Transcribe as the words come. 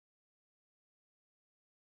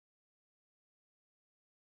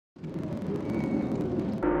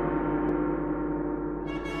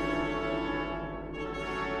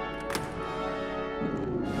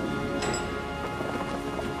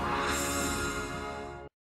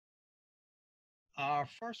our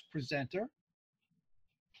first presenter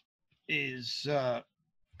is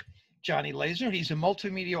Johnny Laser. He's a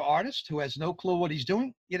multimedia artist who has no clue what he's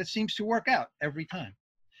doing, yet it seems to work out every time.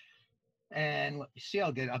 And let me see,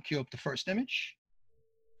 I'll cue up the first image.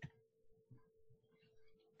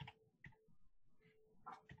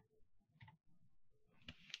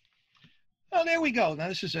 Oh, there we go. Now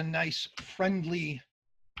this is a nice, friendly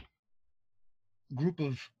group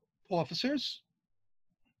of officers.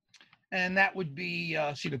 And that would be,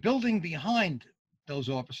 see the building behind those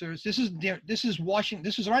officers. This is Washington.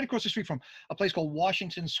 This is right across the street from a place called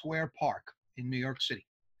Washington Square Park in New York City.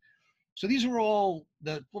 So these are all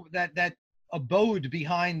that abode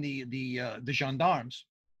behind the gendarmes.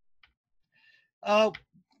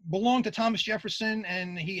 Belonged to Thomas Jefferson,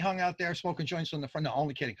 and he hung out there smoking joints on the front. No,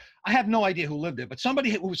 only kidding. I have no idea who lived there, but somebody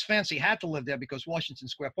who was fancy had to live there because Washington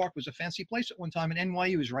Square Park was a fancy place at one time, and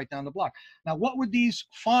NYU is right down the block. Now, what would these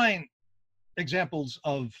fine examples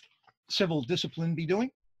of civil discipline be doing?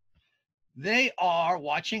 They are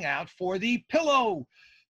watching out for the pillow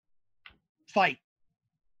fight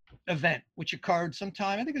event, which occurred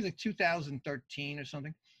sometime, I think it was like 2013 or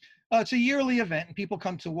something. It's a yearly event, and people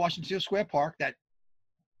come to Washington Square Park.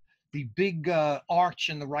 The big arch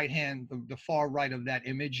in the right hand, the far right of that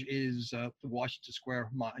image is the Washington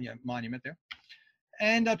Square monument there.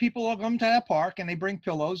 And people all come to that park and they bring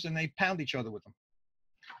pillows and they pound each other with them.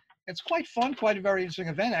 It's quite fun, quite a very interesting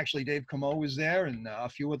event. Actually, Dave Comeau was there, and a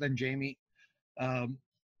few of them, Jamie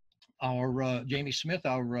Smith,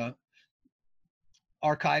 our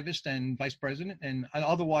archivist and vice president, and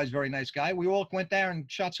otherwise very nice guy. We all went there and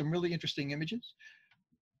shot some really interesting images.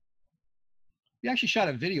 We actually shot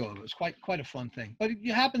a video of it. It was quite a fun thing. But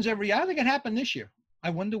it happens every year. I think it happened this year. I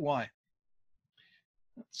wonder why.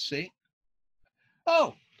 Let's see.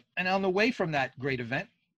 Oh, and on the way from that great event,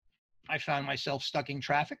 I found myself stuck in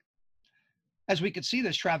traffic. As we could see,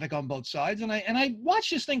 there's traffic on both sides, and I watched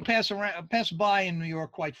this thing pass by in New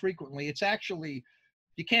York quite frequently. It's actually,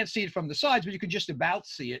 you can't see it from the sides, but you can just about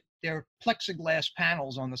see it. There are plexiglass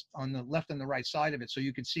panels on the left and the right side of it, so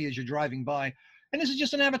you can see as you're driving by. And this is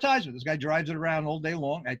just an advertisement. This guy drives it around all day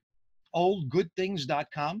long at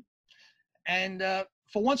oldgoodthings.com. And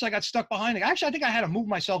for once, I got stuck behind it. Actually, I think I had to move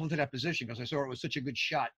myself into that position because I saw it was such a good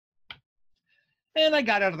shot. And I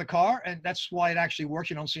got out of the car, and that's why it actually works.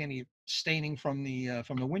 You don't see any staining from the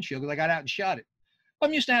windshield because I got out and shot it.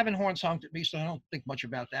 I'm used to having horns honked at me, so I don't think much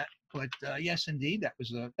about that. But yes, indeed, that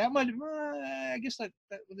was that might. I guess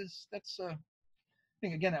that's. I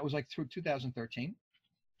think again that was like through 2013.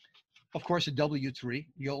 Of course, a W3,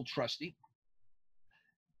 the old trusty.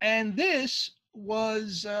 And this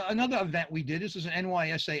was another event we did. This was an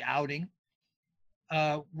NYSA outing,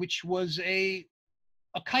 which was a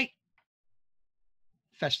kite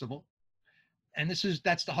festival. And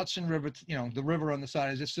that's the Hudson River, the river on the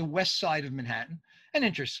side. It's the west side of Manhattan. And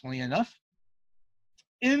interestingly enough,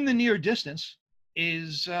 in the near distance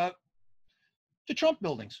is the Trump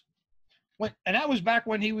buildings. And that was back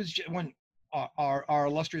when our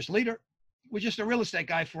illustrious leader was just a real estate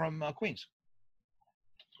guy from Queens.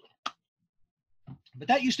 But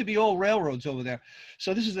that used to be all railroads over there.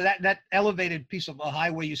 So this is that elevated piece of a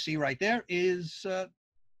highway you see right there is the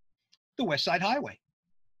West Side Highway.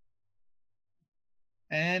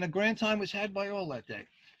 And a grand time was had by all that day.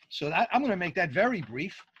 So I'm going to make that very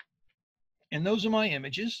brief. And those are my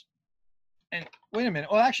images. And wait a minute.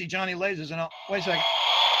 Oh, actually, Johnny Lasers. And wait a second.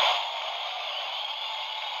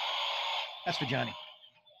 That's for Johnny.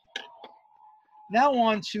 Now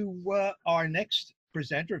on to our next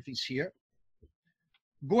presenter, if he's here.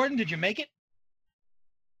 Gordon, did you make it?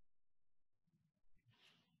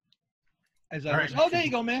 Oh, there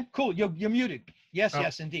you go, man. Cool. You're muted. Yes,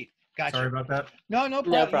 yes, indeed. Gotcha. Sorry about that. No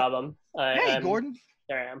problem. No problem. Hey, Gordon.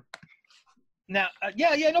 There I am. Now,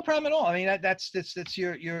 yeah, no problem at all. I mean, that's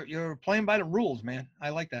you're playing by the rules, man. I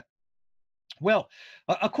like that. Well,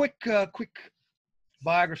 a quick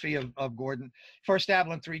biography of Gordon. First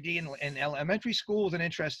dabbled in 3D in elementary school with an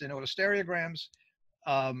interest in autostereograms.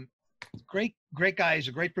 Great guy. He's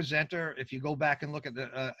a great presenter. If you go back and look at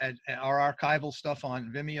at our archival stuff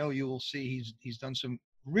on Vimeo, you will see he's done some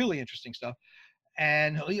really interesting stuff.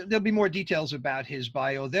 And there'll be more details about his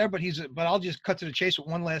bio there, but I'll just cut to the chase with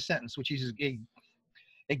one last sentence, which he's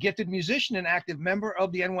a gifted musician and active member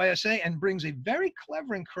of the NYSA and brings a very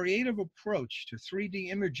clever and creative approach to 3D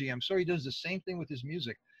imagery. I'm sure he does the same thing with his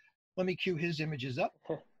music. Let me cue his images up.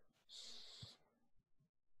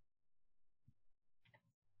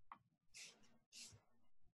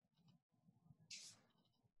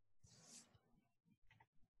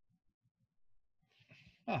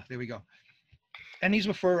 Oh, there we go. And these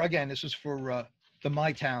were for, again, this was for the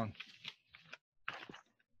My Town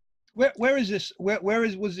Where is this?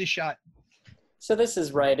 Was this shot? So this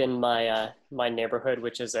is right in my my neighborhood,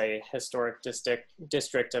 which is a historic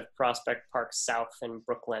district of Prospect Park South in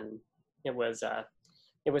Brooklyn. It was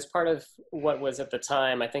part of what was at the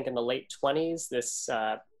time, I think in the late 20s, this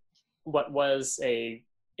what was a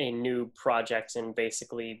new project in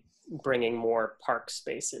basically bringing more park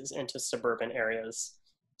spaces into suburban areas.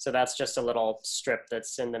 So that's just a little strip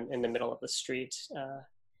that's in the middle of the street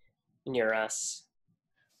near us.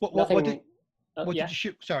 What did Yeah. you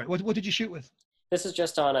shoot? Sorry, what did you shoot with? This is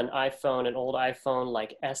just on an iPhone, an old iPhone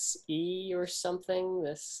like SE or something,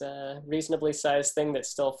 this reasonably sized thing that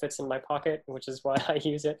still fits in my pocket, which is why I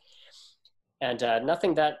use it. And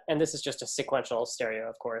and this is just a sequential stereo,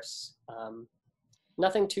 of course.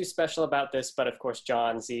 Nothing too special about this, but of course,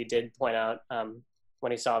 John Z did point out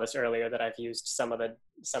when he saw this earlier that I've used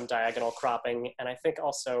some diagonal cropping, and I think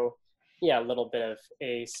also, yeah, a little bit of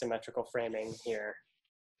asymmetrical framing here.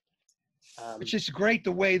 It's just great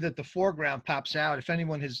the way that the foreground pops out. If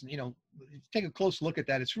anyone has, take a close look at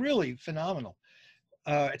that, it's really phenomenal.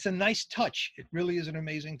 It's a nice touch. It really is an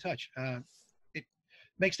amazing touch. It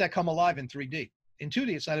makes that come alive in 3D. In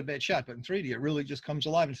 2D, it's not a bad shot, but in 3D, it really just comes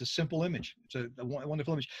alive. It's a simple image. It's a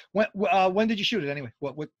wonderful image. When did you shoot it anyway?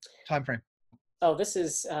 What time frame? Oh, this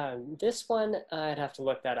is this one. I'd have to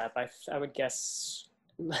look that up. I would guess.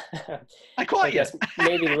 I caught you.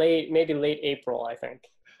 Maybe late April, I think.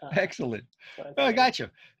 Excellent. Oh, I got you.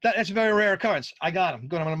 That's a very rare occurrence. I got him.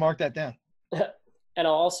 Good. I'm going to mark that down. And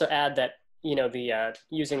I'll also add that the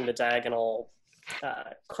using the diagonal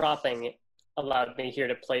cropping allowed me here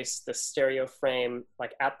to place the stereo frame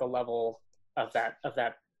like at the level of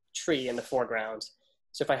that tree in the foreground.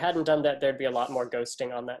 So if I hadn't done that, there'd be a lot more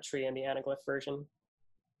ghosting on that tree in the anaglyph version.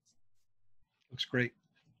 Looks great.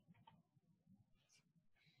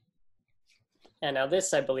 And now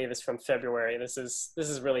this, I believe, is from February. This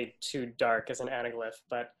is really too dark as an anaglyph,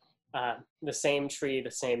 but the same tree, the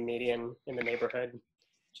same median in the neighborhood,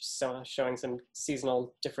 just showing some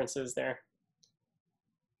seasonal differences there.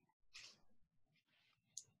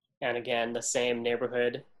 And again, the same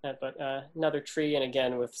neighborhood, but another tree, and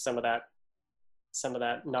again with some of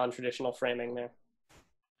that non-traditional framing there.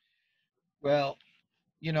 Well,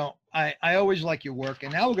 I always like your work,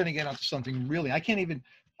 and now we're going to get onto something really. I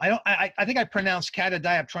think I pronounced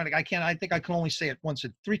Catadioptric. I think I can only say it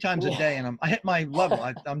three times a day, and I hit my level.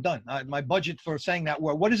 I'm done. My budget for saying that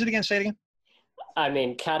word. What is it again? Say it again. I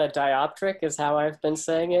mean, Catadioptric is how I've been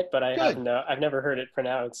saying it, but I've never heard it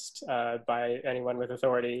pronounced by anyone with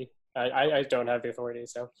authority. I don't have the authority,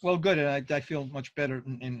 so. Well, good, and I feel much better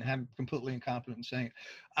and I'm completely incompetent in saying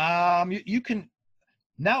it. You can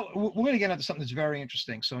now. We're going to get into something that's very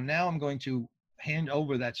interesting. So now I'm going to hand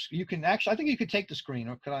over that. You can actually, I think you could take the screen,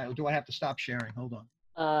 or do I have to stop sharing? Hold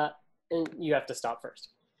on. You have to stop first.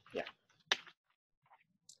 Yeah.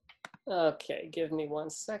 Okay, give me 1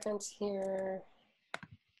 second here.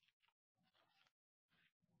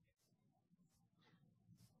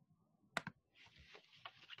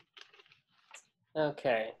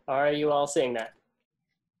 Okay, are you all seeing that?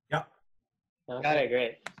 Yeah. Okay,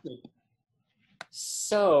 great.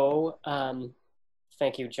 So,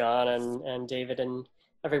 thank you, John and David and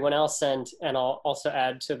everyone else, and I'll also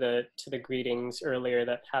add to the greetings earlier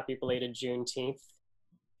that happy belated Juneteenth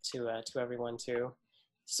to everyone too.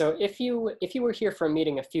 So if you were here for a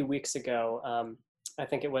meeting a few weeks ago, I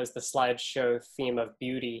think it was the slideshow theme of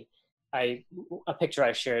beauty. A picture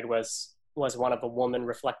I shared was one of a woman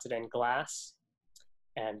reflected in glass,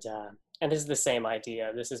 and this is the same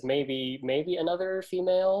idea. This is maybe another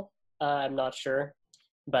female. I'm not sure.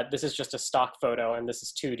 But this is just a stock photo, and this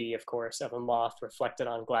is 2D, of course, of a moth reflected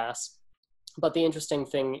on glass. But the interesting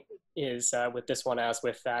thing is, with this one, as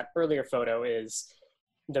with that earlier photo, is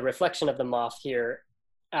the reflection of the moth here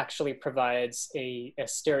actually provides a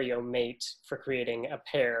stereo mate for creating a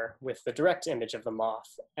pair with the direct image of the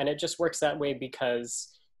moth. And it just works that way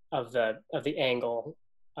because of the angle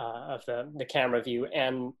of the camera view,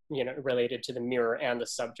 and related to the mirror and the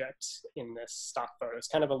subject in this stock photo. It's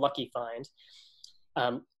kind of a lucky find.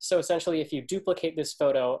 So essentially, if you duplicate this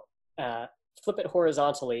photo, flip it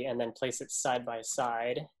horizontally, and then place it side by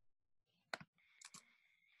side,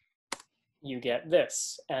 you get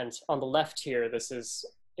this. And on the left here, this is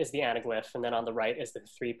the anaglyph, and then on the right is the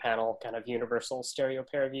 3-panel kind of universal stereo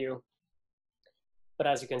pair view. But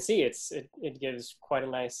as you can see, it gives quite a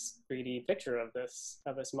nice 3D picture of this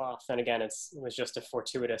moth. And again, it was just a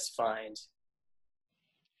fortuitous find.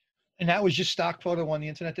 And that was just stock photo on the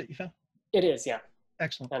internet that you found? It is, yeah.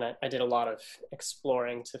 Excellent. And I did a lot of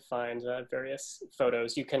exploring to find various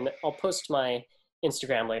photos. I'll post my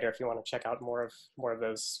Instagram later if you want to check out more of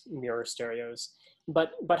those mirror stereos.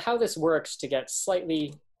 But how this works, to get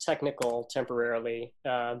slightly technical temporarily.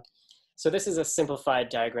 So this is a simplified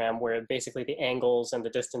diagram where basically the angles and the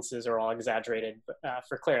distances are all exaggerated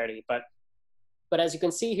for clarity. But as you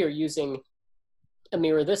can see here, using a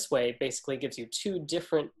mirror this way basically gives you two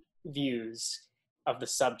different views of the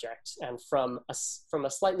subject, and from a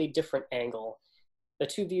slightly different angle. The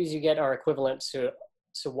two views you get are equivalent to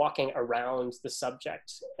walking around the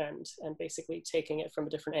subject and basically taking it from a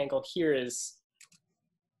different angle. Here is,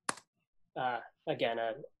 again,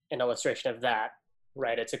 an illustration of that,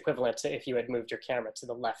 right? It's equivalent to if you had moved your camera to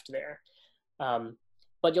the left there.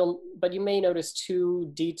 But you may notice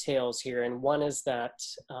two details here, and one is that,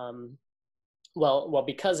 well,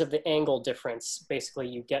 because of the angle difference, basically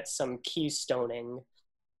you get some keystoning,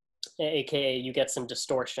 aka you get some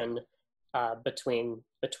distortion between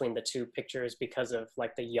the two pictures because of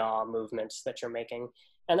like the yaw movements that you're making,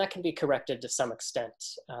 and that can be corrected to some extent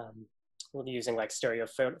using like Stereo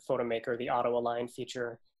Photo Maker, the auto align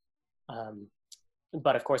feature.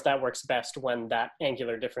 But of course that works best when that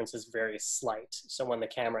angular difference is very slight. So when the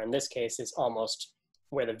camera in this case is almost,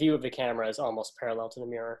 where the view of the camera is almost parallel to the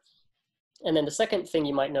mirror. And then the second thing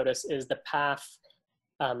you might notice is the path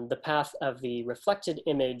of the reflected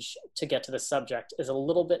image to get to the subject is a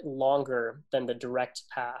little bit longer than the direct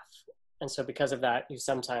path. And so because of that, you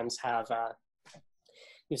sometimes have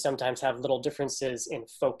little differences in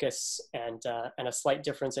focus and a slight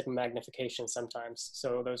difference in magnification sometimes.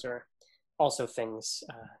 So those are also things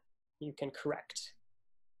you can correct.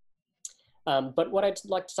 But what I'd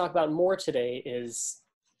like to talk about more today is,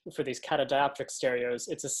 for these catadioptric stereos,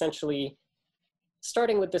 it's essentially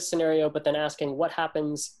starting with this scenario, but then asking what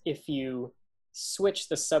happens if you switch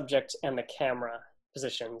the subject and the camera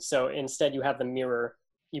position. So instead you have the mirror,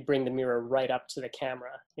 you bring the mirror right up to the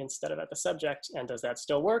camera instead of at the subject, and does that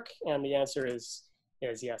still work? And the answer is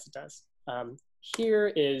yes, it does.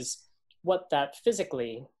 Here is what that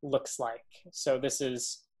physically looks like. So this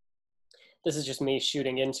is just me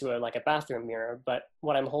shooting into like a bathroom mirror, but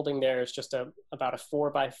what I'm holding there is just about a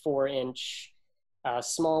 4x4 inch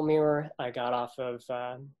small mirror I got off of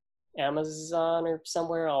Amazon or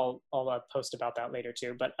somewhere. I'll post about that later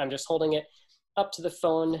too, but I'm just holding it up to the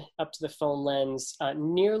phone lens,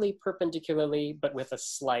 nearly perpendicularly, but with a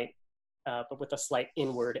slight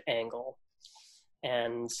inward angle.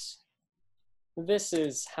 And this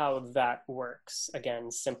is how that works.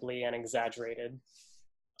 Again, simply and exaggerated.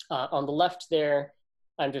 On the left there,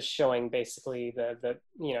 I'm just showing basically the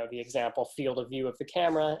example field of view of the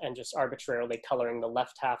camera and just arbitrarily coloring the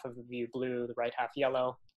left half of the view blue, the right half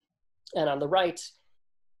yellow. And on the right,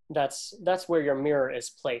 that's where your mirror is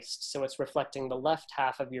placed. So it's reflecting the left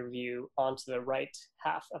half of your view onto the right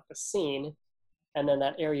half of the scene. And then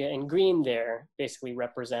that area in green there basically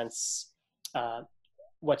represents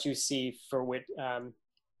what you see for which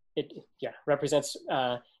represents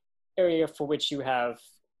area for which you have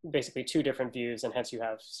basically two different views, and hence you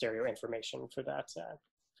have stereo information for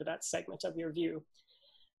that segment of your view.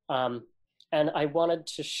 And I wanted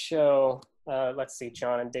to show, let's see,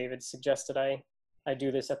 John and David suggested I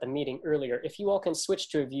do this at the meeting earlier. If you all can switch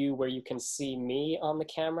to a view where you can see me on the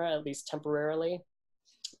camera, at least temporarily,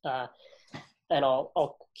 and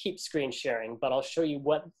I'll keep screen sharing, but I'll show you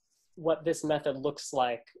what this method looks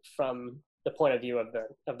like from the point of view of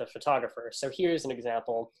the photographer. So here's an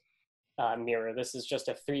example mirror. This is just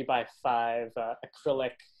a 3x5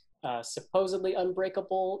 acrylic, supposedly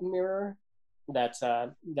unbreakable mirror that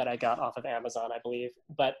I got off of Amazon, I believe.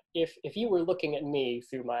 But if you were looking at me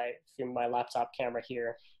through my laptop camera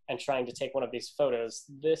here and trying to take one of these photos,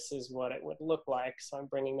 this is what it would look like. So I'm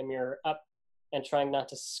bringing the mirror up and trying not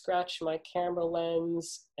to scratch my camera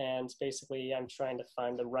lens, and basically I'm trying to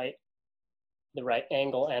find the right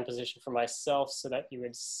angle and position for myself so that you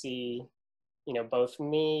would see, both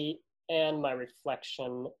me and my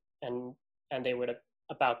reflection, and they would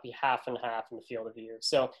about be half and half in the field of view.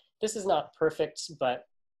 So this is not perfect, but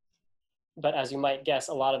as you might guess,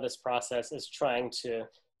 a lot of this process is trying to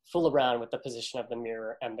fool around with the position of the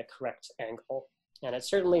mirror and the correct angle. And it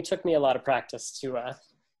certainly took me a lot of practice to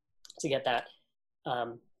get that.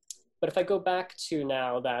 But if I go back to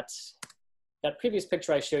now that previous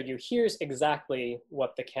picture I showed you, here's exactly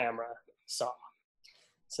what the camera saw.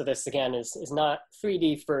 So this again is not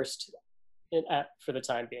 3D first for the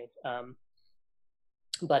time being.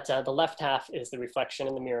 But the left half is the reflection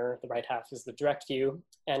in the mirror, the right half is the direct view.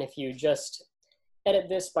 And if you just edit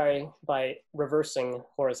this by reversing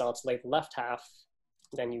horizontally the left half,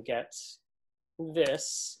 then you get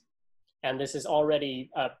this. And this is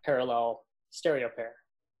already a parallel stereo pair.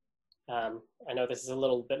 I know this is a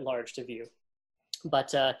little bit large to view.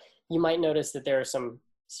 But you might notice that there are some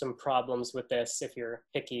problems with this if you're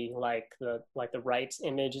picky, like the right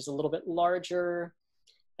image is a little bit larger.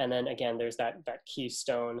 And then again, there's that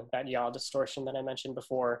keystone, that yaw distortion that I mentioned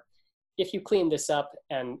before. If you clean this up,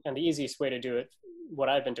 and the easiest way to do it, what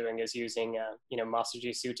I've been doing is using,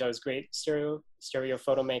 Masaji Suto's great stereo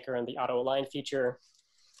photo maker and the auto align feature.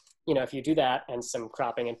 If you do that and some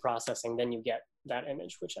cropping and processing, then you get that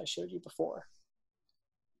image, which I showed you before.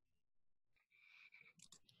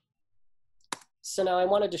 So now I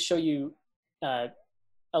wanted to show you a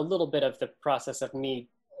little bit of the process of me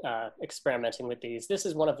experimenting with these. This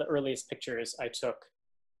is one of the earliest pictures I took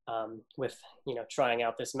with, trying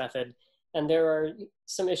out this method. And there are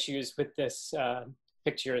some issues with this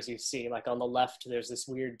picture, as you see. Like on the left, there's this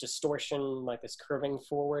weird distortion, like this curving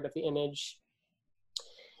forward of the image.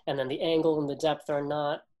 And then the angle and the depth are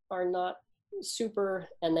not super.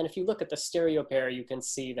 And then if you look at the stereo pair, you can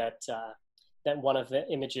see that that one of the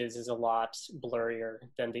images is a lot blurrier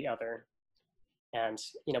than the other. And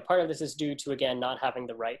part of this is due to, again, not having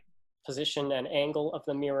the right position and angle of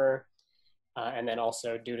the mirror. And then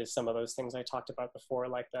also due to some of those things I talked about before,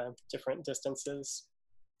 like the different distances.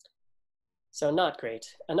 So not great.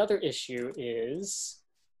 Another issue is,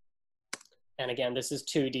 and again, this is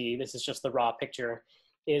 2D, this is just the raw picture,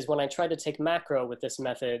 is when I try to take macro with this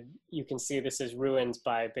method, you can see this is ruined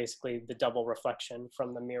by basically the double reflection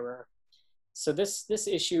from the mirror. So this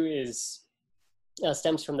issue is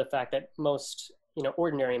stems from the fact that most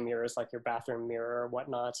ordinary mirrors, like your bathroom mirror or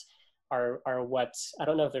whatnot, are what, I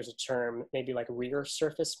don't know if there's a term, maybe like rear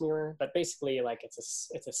surface mirror, but basically like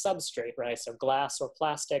it's a substrate, right? So glass or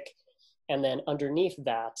plastic, and then underneath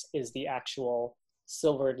that is the actual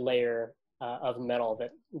silvered layer of metal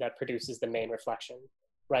that produces the main reflection,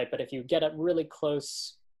 right? But if you get up really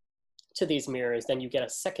close to these mirrors, then you get a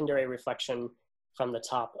secondary reflection from the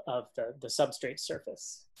top of the substrate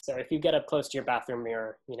surface. So if you get up close to your bathroom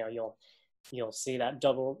mirror, you'll see that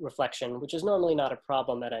double reflection, which is normally not a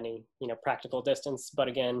problem at any practical distance, but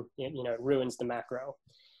again, it ruins the macro.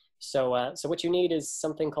 So so what you need is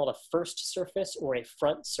something called a first surface or a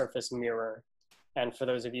front surface mirror. And for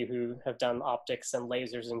those of you who have done optics and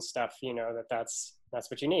lasers and stuff, you know that's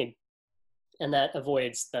what you need. And that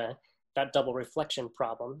avoids that double reflection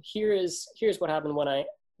problem. Here's what happened when I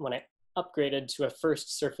upgraded to a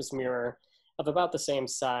first surface mirror of about the same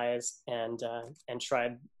size and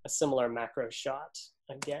tried a similar macro shot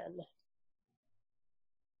again.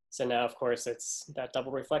 So now, of course, that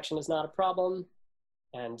double reflection is not a problem,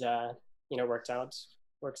 and works out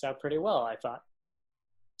pretty well, I thought.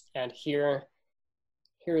 And here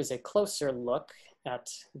is a closer look at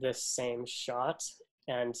this same shot,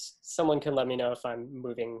 and someone can let me know if I'm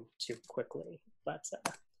moving too quickly, but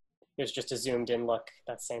here's just a zoomed in look,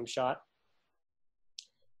 that same shot.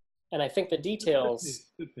 And I think the details,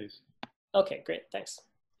 good piece. Okay, great, thanks.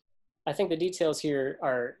 I think the details here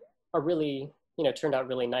are really, turned out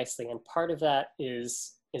really nicely. And part of that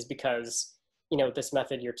is because, with this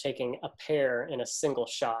method, you're taking a pair in a single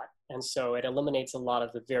shot. And so it eliminates a lot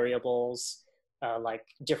of the variables, like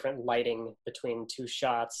different lighting between two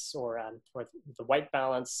shots, or the white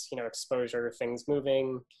balance, exposure, things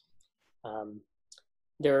moving.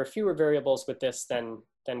 There are fewer variables with this than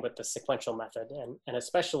with the sequential method. And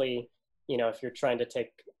especially, if you're trying to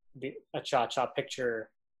take a cha-cha picture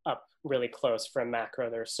up really close for a macro,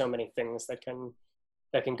 there are so many things that can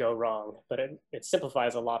go wrong, but it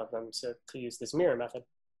simplifies a lot of them to use this mirror method.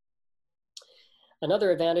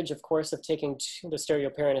 Another advantage, of course, of taking the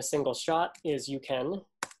stereo pair in a single shot is you can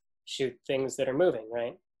shoot things that are moving,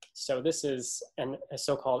 right? So this is a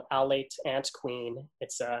so-called alate ant queen.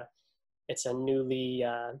 It's a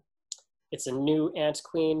new ant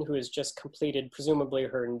queen who has just completed, presumably,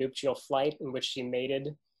 her nuptial flight in which she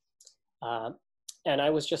mated. And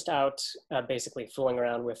I was just out basically fooling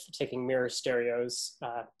around with taking mirror stereos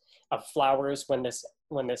of flowers when this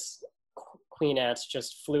queen ant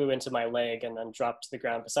just flew into my leg and then dropped to the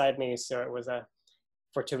ground beside me. So it was a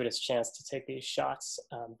fortuitous chance to take these shots.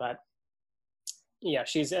 But yeah,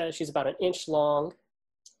 she's about an inch long.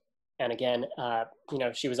 And again,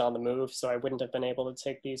 she was on the move, so I wouldn't have been able to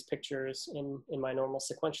take these pictures in my normal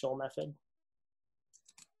sequential method.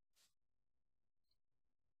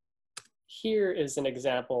 Here is an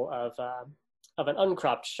example of an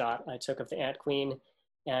uncropped shot I took of the ant queen.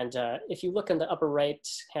 And if you look in the upper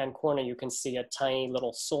right-hand corner, you can see a tiny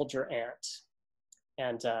little soldier ant.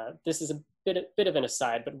 And this is a bit of an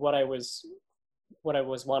aside, but what I was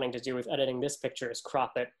wanting to do with editing this picture is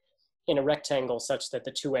crop it in a rectangle such that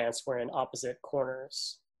the two ants were in opposite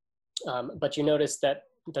corners. But you notice that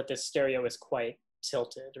this stereo is quite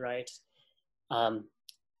tilted, right?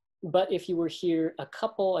 But if you were here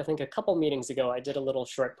I think a couple meetings ago, I did a little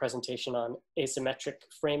short presentation on asymmetric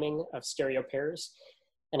framing of stereo pairs.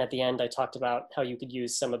 And at the end, I talked about how you could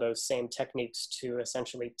use some of those same techniques to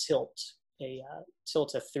essentially tilt a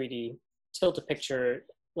picture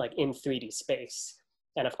like in 3D space.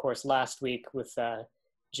 And of course, last week with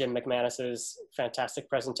Jim McManus's fantastic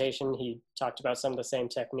presentation, he talked about some of the same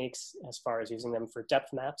techniques as far as using them for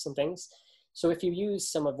depth maps and things. So if you use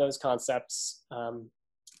some of those concepts,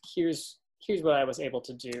 here's what I was able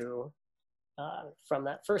to do from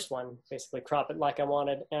that first one. Basically crop it like I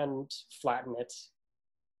wanted and flatten it.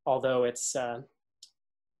 Although it's,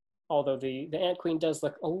 although the Ant Queen does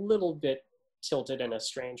look a little bit tilted in a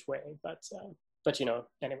strange way, but you know,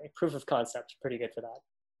 anyway, proof of concept, pretty good for that.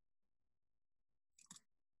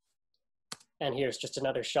 And here's just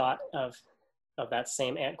another shot of that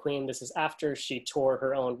same Ant Queen. This is after she tore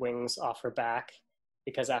her own wings off her back,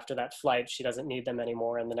 because after that flight, she doesn't need them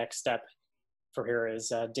anymore. And the next step for her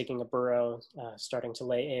is digging a burrow, starting to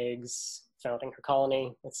lay eggs, founding her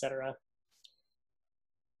colony, etc.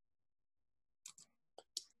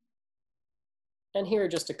 And here are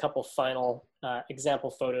just a couple final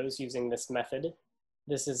example photos using this method.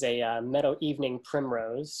 This is a meadow evening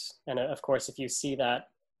primrose. And of course, if you see that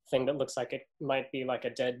thing that looks like it might be like a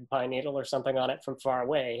dead pine needle or something on it from far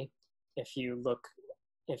away, if you look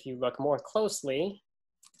more closely,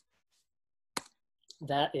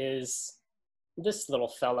 that is this little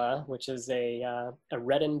fella, which is a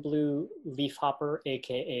red and blue leafhopper,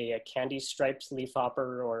 aka a candy striped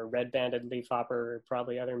leafhopper or red banded leafhopper, or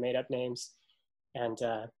probably other made up names. And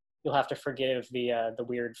you'll have to forgive the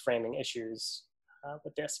weird framing issues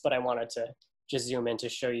with this, but I wanted to just zoom in to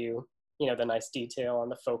show you, you know, the nice detail on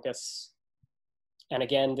the focus. And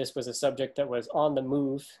again, this was a subject that was on the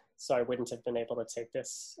move, so I wouldn't have been able to take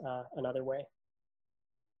this another way.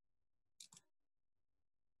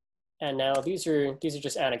 And now these are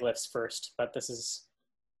just anaglyphs first, but this is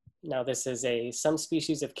some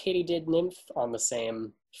species of katydid nymph on the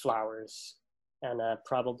same flowers, and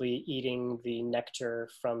probably eating the nectar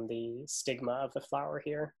from the stigma of the flower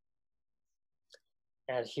here.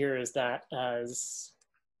 And here is that as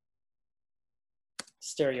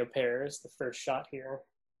stereo pairs, the first shot here.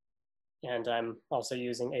 And I'm also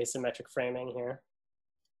using asymmetric framing here.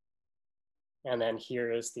 And then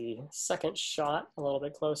here is the second shot, a little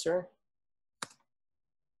bit closer.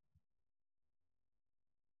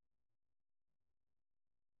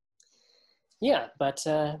 Yeah, but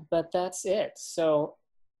that's it. So,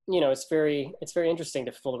 you know, it's very interesting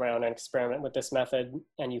to fool around and experiment with this method,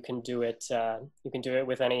 and you can do it. You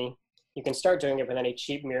can start doing it with any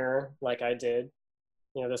cheap mirror, like I did.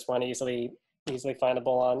 You know, this one easily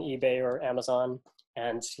findable on eBay or Amazon,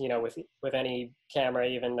 and you know, with any camera,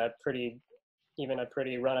 even a pretty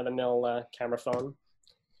run-of-the-mill camera phone,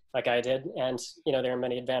 like I did. And you know, there are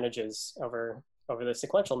many advantages over the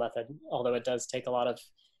sequential method, although it does take a lot of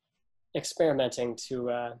experimenting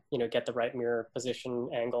to you know, get the right mirror position,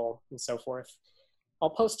 angle, and so forth. I'll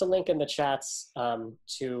post a link in the chats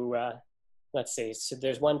to let's see. So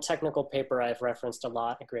there's one technical paper I've referenced a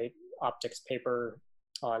lot, a great optics paper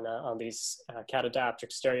on these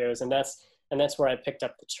catadioptric stereos, and that's where I picked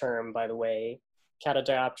up the term, by the way.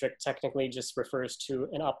 Catadioptric technically just refers to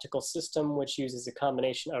an optical system which uses a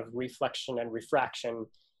combination of reflection and refraction.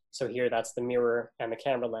 So here, that's the mirror and the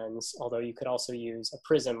camera lens, although you could also use a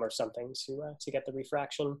prism or something to get the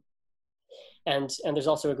refraction. And there's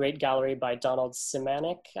also a great gallery by Donald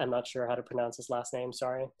Simanek, I'm not sure how to pronounce his last name,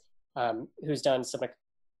 sorry, who's done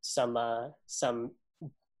some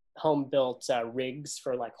home-built rigs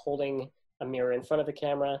for like holding a mirror in front of the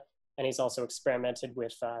camera. And he's also experimented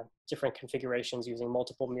with different configurations using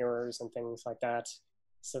multiple mirrors and things like that.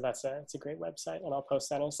 So it's a great website, and I'll post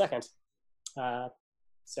that in a second.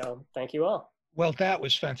 So thank you all. Well, that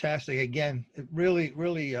was fantastic. Again, really,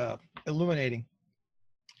 really illuminating.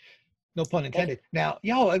 No pun intended. Now,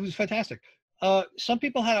 it was fantastic. Some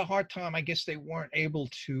people had a hard time. I guess they weren't able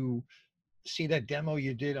to see that demo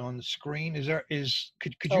you did on the screen.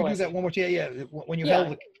 Could you do that one more time? Yeah. When you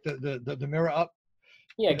held the mirror up.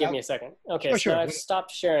 Yeah, give me a second. Okay, sure. I've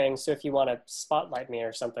stopped sharing, so if you want to spotlight me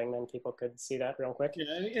or something, then people could see that real quick.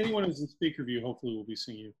 Yeah, anyone who's in speaker view hopefully will be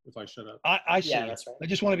seeing you if I shut up. I see. Yeah, that's right. I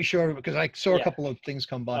just want to be sure, because I saw a couple of things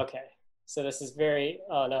come by. Okay, so this is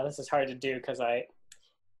this is hard to do because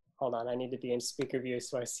hold on, I need to be in speaker view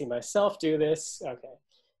so I see myself do this. Okay,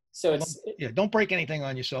 so don't break anything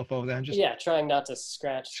on yourself over there. I'm just trying not to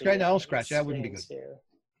scratch. No, scratch. That wouldn't be good. Too.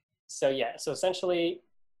 So so essentially,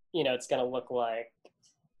 you know, it's going to look like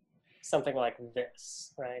something like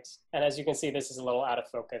this, right? And as you can see, this is a little out of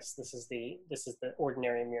focus. This is the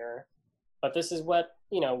ordinary mirror. but this is what,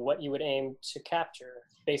 what you would aim to capture.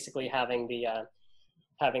 Basically having the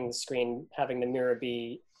screen, having the mirror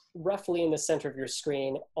be roughly in the center of your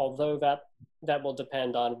screen, although that will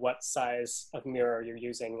depend on what size of mirror you're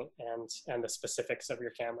using and the specifics of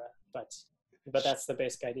your camera. But that's the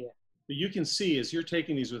basic idea. But you can see, as you're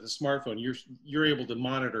taking these with a smartphone, you're able to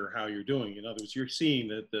monitor how you're doing. In other words, you're seeing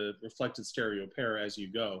the reflected stereo pair as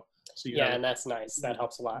you go. So yeah, and that's nice. That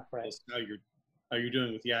helps a lot, right? How you're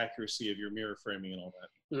doing with the accuracy of your mirror framing and all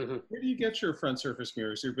that. Mm-hmm. Where do you get your front surface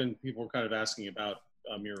mirrors? There have been people kind of asking about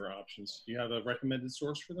mirror options. Do you have a recommended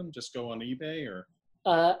source for them? Just go on eBay or?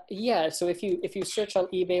 Yeah, so if you search on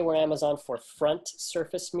eBay or Amazon for front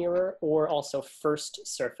surface mirror or also first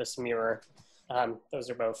surface mirror, those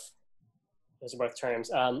are both terms.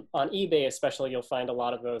 On eBay especially, you'll find a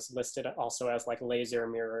lot of those listed also as like laser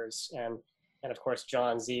mirrors, and of course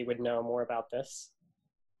John Z would know more about this.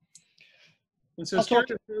 And so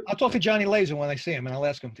I'll talk to Johnny Laser when I see him, and I'll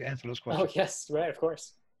ask him to answer those questions. Oh yes, right, of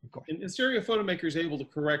course. And Stereo Photomaker is able to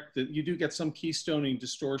correct that. You do get some keystoning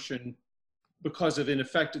distortion because of, in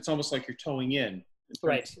effect, it's almost like you're towing in.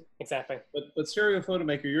 Right, exactly. But Stereo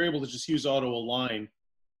Photomaker, you're able to just use auto align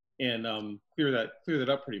and clear that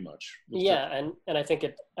up pretty much. Yeah, and I think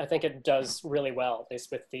it does really well, at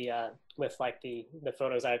least with the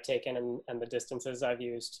photos I've taken and the distances I've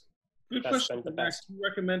used. Good question. The best. You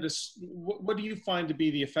recommend us. What do you find to be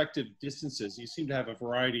the effective distances? You seem to have a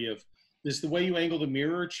variety of. Does the way you angle the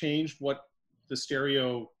mirror change what the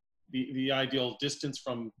stereo, the ideal distance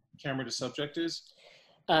from camera to subject is?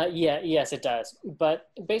 Yes, it does.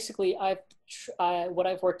 But basically, what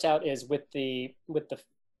I've worked out is with the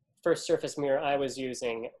first surface mirror I was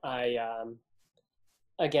using, again,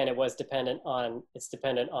 it's dependent on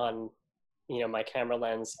my camera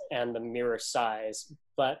lens and the mirror size.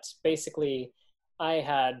 But basically, I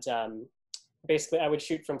would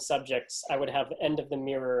shoot from subjects. I would have the end of the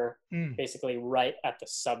mirror basically right at the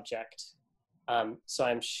subject. So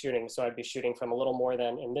I'd be shooting from a little more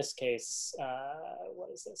than, in this case,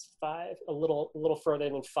 what is this, a little further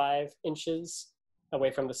than 5 inches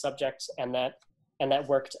away from the subject. And that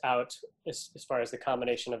worked out as far as the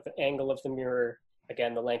combination of the angle of the mirror,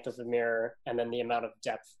 again, the length of the mirror, and then the amount of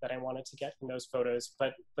depth that I wanted to get in those photos.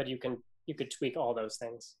 But you could tweak all those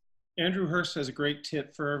things. Andrew Hurst has a great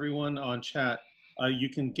tip for everyone on chat. You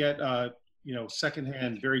can get,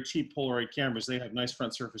 secondhand, very cheap Polaroid cameras. They have nice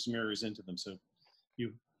front surface mirrors into them. So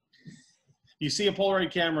you see a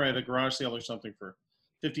Polaroid camera at a garage sale or something for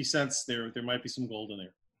 50 cents, there might be some gold in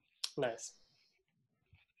there. Nice.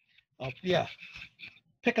 Yeah.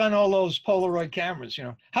 Pick on all those Polaroid cameras,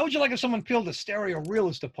 How would you like if someone peeled a stereo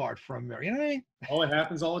realist apart from a mirror? You know what I mean? Oh, it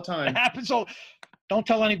happens all the time. It happens all. Don't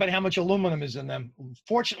tell anybody how much aluminum is in them.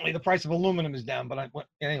 Fortunately, the price of aluminum is down, but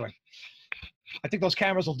anyway, I think those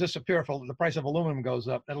cameras will disappear if the price of aluminum goes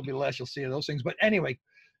up. That'll be the last you'll see of those things. But anyway,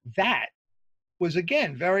 that was,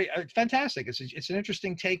 again, very fantastic. It's an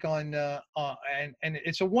interesting take on, and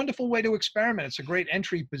it's a wonderful way to experiment. It's a great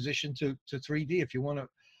entry position to 3D if you want to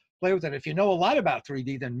play with it. If you know a lot about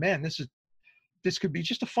 3D, then man, this could be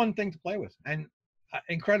just a fun thing to play with. And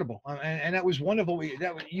incredible, and that was wonderful.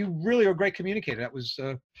 You really are a great communicator. That was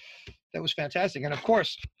fantastic. And of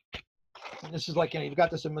course, this is like, you've got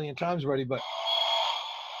this a million times already, but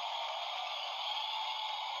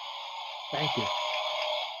thank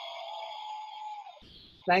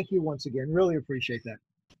you once again. Really appreciate that.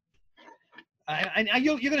 And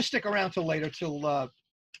you're going to stick around till later, till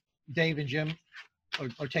Dave and Jim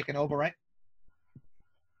are taking over, right?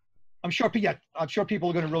 I'm sure people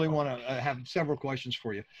are going to really want to have several questions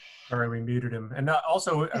for you. All right, we muted him. And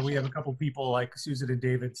also, we have a couple people, like Susan and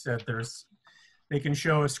David said, they can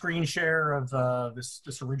show a screen share of this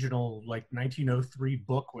original, like, 1903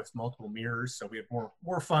 book with multiple mirrors. So we have more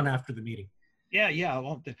fun after the meeting. Yeah.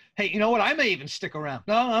 Well, hey, you know what? I may even stick around.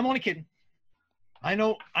 No, I'm only kidding. I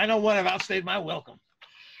know what, I've outstayed my welcome.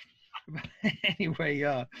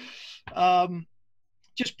 Anyway,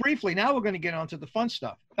 just briefly, now we're going to get on to the fun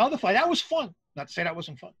stuff. That was fun. Not to say that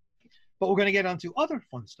wasn't fun, but we're going to get on to other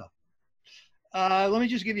fun stuff. Let me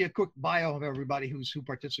just give you a quick bio of everybody who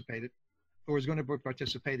participated, or is going to be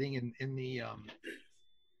participating in the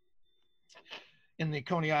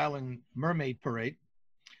Coney Island Mermaid Parade.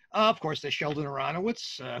 Of course, there's Sheldon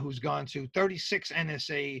Aronowitz, who's gone to 36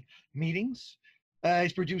 NSA meetings.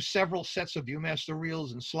 He's produced several sets of Viewmaster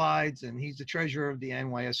reels and slides, and he's the treasurer of the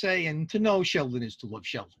NYSA. And to know Sheldon is to love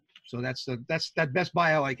Sheldon. So that's that best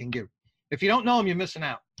bio I can give. If you don't know him, you're missing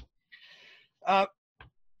out. And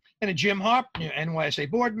Jim Harp,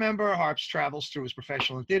 NYSA board member. Harp's travels through his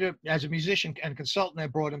professional theater. As a musician and consultant, I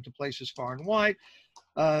brought him to places far and wide.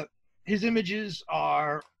 His images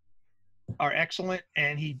are are excellent,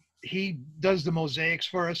 and he does the mosaics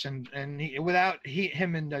for us, and without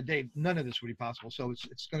him and Dave, none of this would be possible. So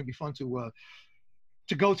it's going to be fun to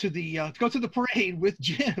go to the parade with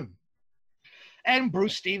Jim and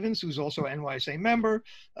Bruce Stevens, who's also an NYSA member.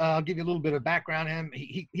 I'll give you a little bit of background on him.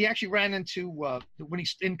 He actually ran into when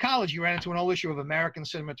he's in college, he ran into an old issue of American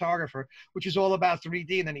Cinematographer, which is all about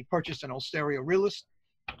 3D, and then he purchased an old stereo realist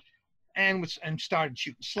and started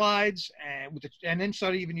shooting slides, and then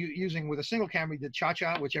started even using with a single camera. He did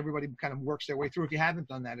Cha-Cha, which everybody kind of works their way through. If you haven't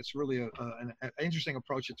done that, it's really an interesting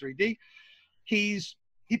approach to 3D. He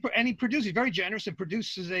produces, he's very generous and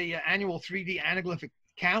produces a annual 3D anaglyphic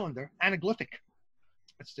calendar. Anaglyphic.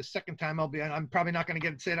 That's the second time I'm probably not going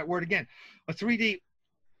to say that word again. A 3D,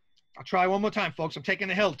 I'll try one more time, folks. I'm taking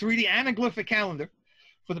the hill. 3D anaglyphic calendar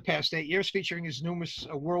for the past 8 years, featuring his numerous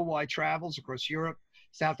worldwide travels across Europe,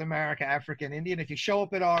 South America, Africa, and India. And if you show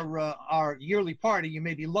up at our yearly party, you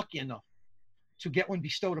may be lucky enough to get one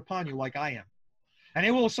bestowed upon you, like I am. And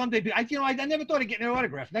it will someday be. I never thought of getting an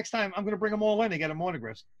autograph. Next time, I'm going to bring them all in to get them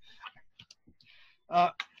autographs.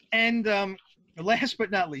 Last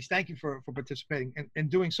but not least, thank you for participating and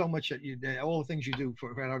doing so much that all the things you do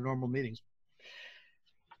for our normal meetings.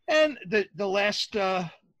 And the last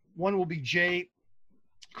one will be Jay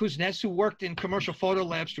Kusnetz, who worked in commercial photo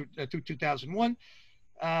labs through 2001.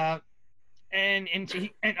 And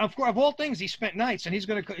of course, of all things, he spent nights, and he's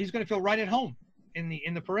gonna feel right at home in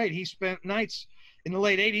the parade. He spent nights in the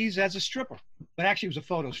late 80s as a stripper, but actually he was a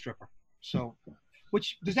photo stripper. So,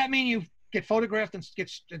 which does that mean you get photographed and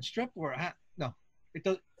strip, or no? It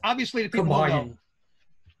does. Obviously, the people who know.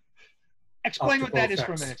 Explain what that is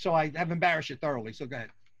for a minute. So I have embarrassed you thoroughly. So go ahead.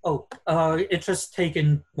 Oh, it's just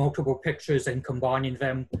taking multiple pictures and combining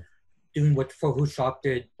them, doing what Photoshop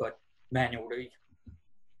did, but manually.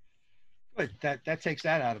 Good. That takes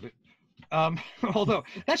that out of it. Although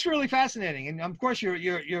that's really fascinating, and of course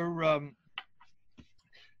you're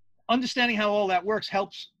understanding how all that works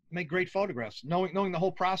helps make great photographs. Knowing the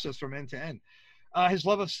whole process from end to end. His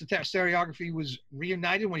love of stereography was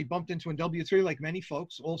reunited when he bumped into an W3, like many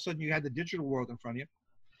folks. All of a sudden, you had the digital world in front of you.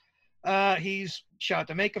 He's shot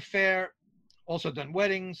the Make Fair, also done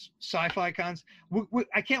weddings, sci-fi cons.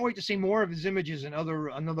 I can't wait to see more of his images in other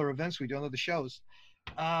events we do, on other shows.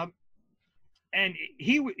 And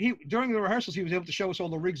he during the rehearsals, he was able to show us all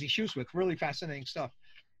the rigs he shoots with. Really fascinating stuff.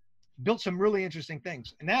 Built some really interesting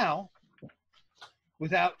things. And now,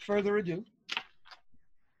 without further ado,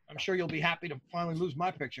 I'm sure you'll be happy to finally lose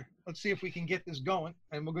my picture. Let's see if we can get this going.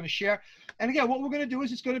 And we're going to share. And again, what we're going to do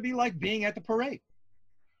is it's going to be like being at the parade,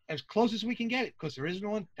 as close as we can get it, because there isn't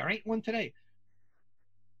one. There ain't one today.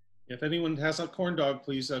 If anyone has a corn dog,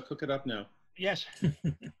 please cook it up now. Yes.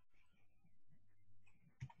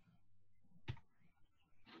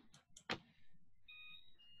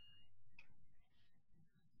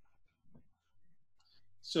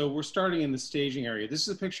 So we're starting in the staging area. This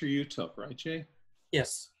is a picture you took, right, Jay?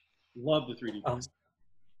 Yes. Love the 3D glasses.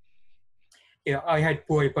 Yeah, I had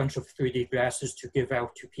bought a bunch of 3D glasses to give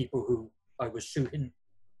out to people who I was shooting.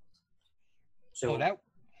 So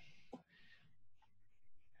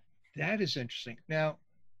that is interesting. Now,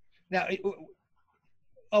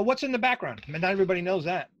 what's in the background? I mean, not everybody knows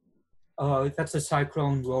that. That's a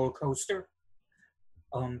Cyclone roller coaster.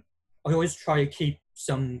 I always try to keep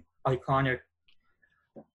some iconic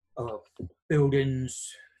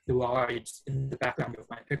buildings, the rides in the background of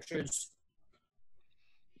my pictures.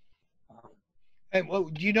 And well,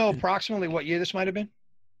 do you know approximately what year this might have been?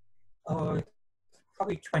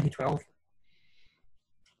 Probably 2012.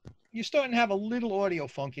 You're starting to have a little audio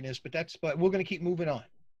funkiness, but we're going to keep moving on.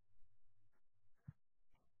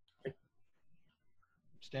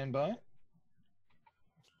 Stand by.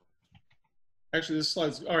 Actually, this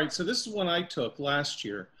slide's all right. So this is one I took last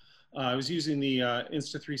year. I was using the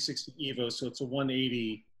Insta360 Evo, so it's a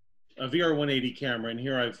 180, a VR 180 camera, and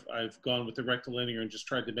here I've gone with the rectilinear and just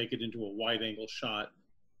tried to make it into a wide-angle shot.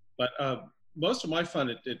 But most of my fun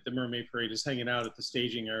at the Mermaid Parade is hanging out at the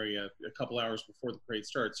staging area a couple hours before the parade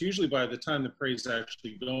starts. Usually by the time the parade's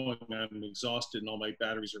actually going, I'm exhausted and all my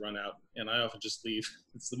batteries are run out, and I often just leave.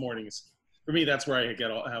 It's the mornings. For me, that's where I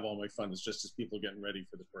have all my fun, is just as people are getting ready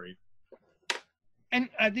for the parade. And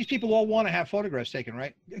these people all want to have photographs taken,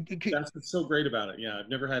 right? That's what's so great about it. Yeah, I've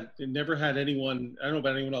never had anyone, I don't know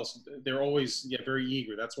about anyone else. They're always very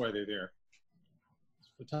eager. That's why they're there.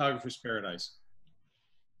 Photographer's paradise.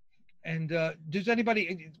 And does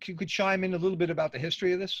anybody could chime in a little bit about the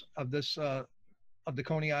history of the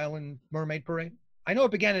Coney Island Mermaid Parade? I know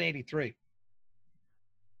it began in '83.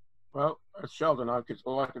 Well, Sheldon,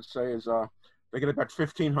 all I could say is they get about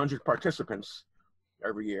 1,500 participants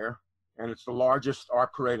every year, and it's the largest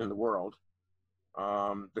art parade in the world.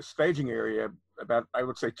 The staging area, about, I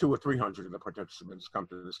would say 200 or 300 of the participants come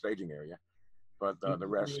to the staging area, but the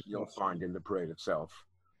rest you'll find in the parade itself.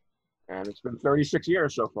 And it's been 36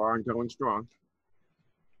 years so far and going strong.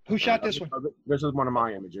 Who shot this one? This is one of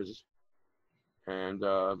my images. And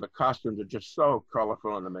the costumes are just so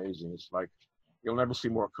colorful and amazing. It's like, you'll never see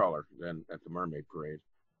more color than at the Mermaid Parade.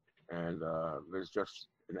 And there's just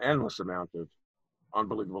an endless amount of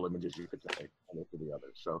unbelievable images you could take one after the other.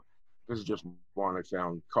 So this is just one I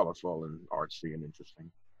found colorful and artsy and interesting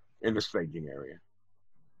in the staging area.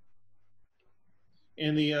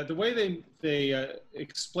 And the way they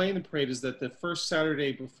explain the parade is that the first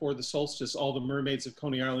Saturday before the solstice, all the mermaids of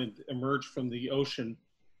Coney Island emerge from the ocean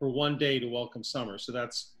for one day to welcome summer. So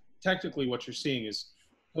that's technically what you're seeing is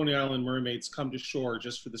Coney Island mermaids come to shore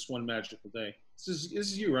just for this one magical day. This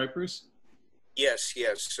is you, right, Bruce? Yes,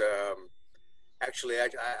 yes. Actually,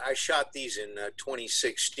 I shot these in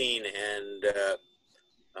 2016, and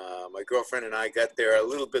my girlfriend and I got there a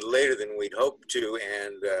little bit later than we'd hoped to,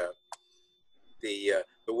 and the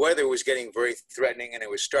weather was getting very threatening, and it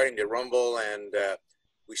was starting to rumble, and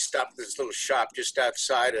we stopped at this little shop just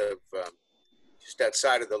outside of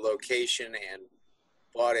the location and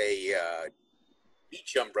bought a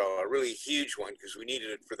beach umbrella, a really huge one, because we needed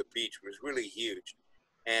it for the beach. It was really huge.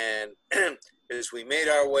 And as we made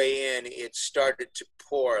our way in, it started to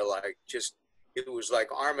pour like it was like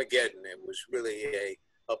Armageddon. It was really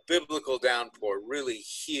a biblical downpour, really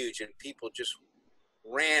huge. And people just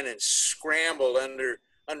ran and scrambled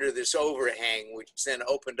under this overhang, which then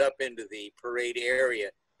opened up into the parade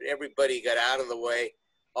area. Everybody got out of the way.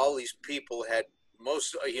 All these people had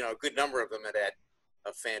a good number of them had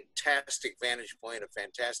a fantastic vantage point, a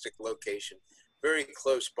fantastic location, very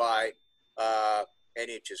close by. And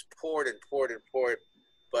it just poured and poured and poured.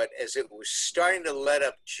 But as it was starting to let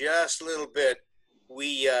up just a little bit,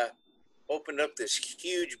 we opened up this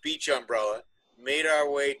huge beach umbrella, made our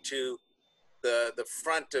way to the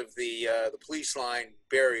front of the police line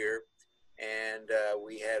barrier, and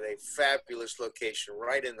we had a fabulous location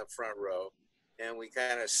right in the front row. And we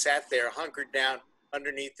kind of sat there, hunkered down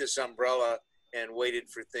underneath this umbrella, and waited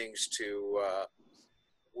for things to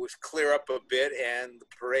clear up a bit, and the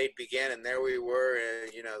parade began, and there we were,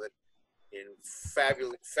 in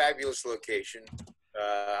fabulous location.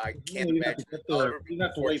 I can't imagine. You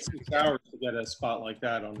have to wait 6 hours to get a spot like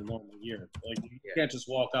that on a normal year. Like you can't just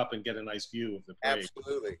walk up and get a nice view of the parade.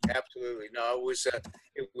 Absolutely. No,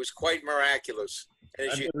 it was quite miraculous.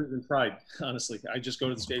 I've never even tried, honestly. I just go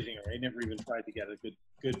to the staging area. I never even tried to get a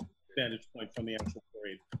good vantage point from the actual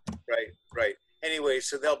parade. Right. Anyway,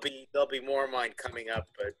 so there'll be more of mine coming up,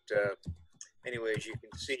 but anyway, as you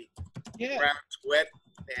can see, the ground's wet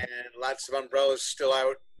and lots of umbrellas still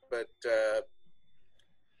out, but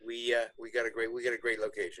we got a great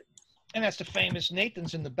location. And that's the famous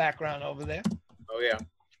Nathan's in the background over there. Oh yeah.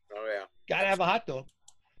 Gotta have a hot dog.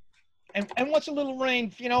 And what's a little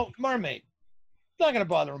rain? Mermaid. Not gonna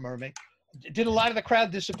bother a mermaid. Did a lot of the crowd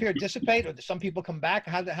dissipate, or did some people come back?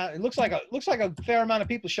 How it looks like a fair amount of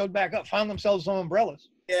people showed back up, found themselves on umbrellas.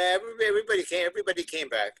 Yeah, everybody came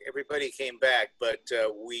back. Everybody came back, but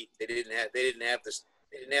they didn't have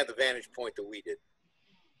the vantage point that we did.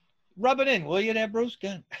 Rub it in, will you, there, Bruce?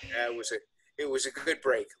 Good. Yeah, it was a good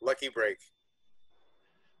break, lucky break.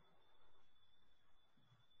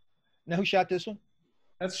 Now, who shot this one?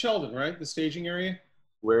 That's Sheldon, right? The staging area.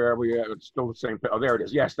 Where are we at? It's still the same. Oh, there it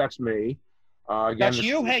is. Yes, that's me. Again, that's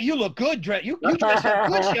you? Hey, you look good. You dressed up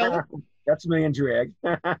good, Sheldon. That's me in drag.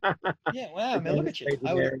 Yeah, wow, man, look at you.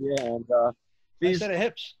 And these set of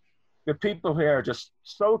hips. The people here are just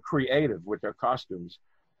so creative with their costumes.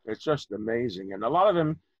 It's just amazing. And a lot of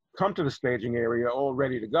them come to the staging area all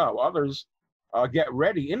ready to go. Others get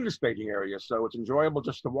ready in the staging area. So it's enjoyable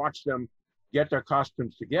just to watch them get their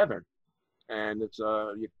costumes together. And it's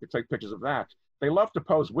you can take pictures of that. They love to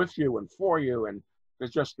pose with you and for you, and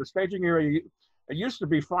it's just the staging area. It used to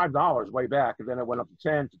be $5 way back, and then it went up to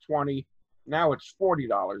 10 to 20. Now it's $40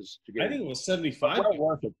 to get. I think it was 75. Well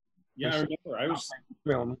worth it. Yeah, I remember. I was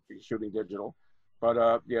film shooting digital, but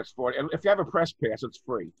yeah, it's 40. And if you have a press pass, it's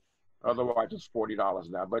free. Otherwise, it's $40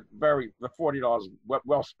 now. But the $40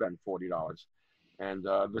 well spent $40. And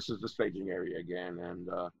this is the staging area again, and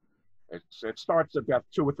it starts about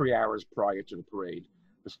 2 or 3 hours prior to the parade.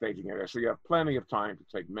 The staging area, so you have plenty of time to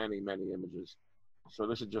take many images. So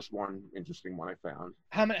this is just one interesting one I found.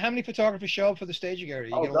 How many photographers show up for the staging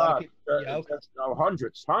area? You get a lot of people?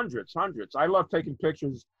 Hundreds. I love taking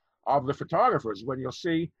pictures of the photographers. When you'll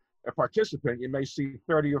see a participant, you may see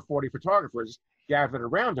 30 or 40 photographers gathered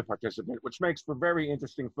around a participant, which makes for very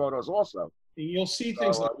interesting photos also. You'll see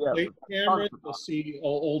things like yeah, plate cameras. You'll see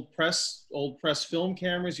old press film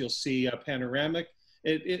cameras. You'll see panoramic.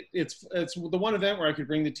 It's the one event where I could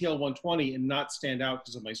bring the TL120 and not stand out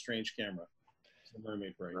because of my strange camera. It's the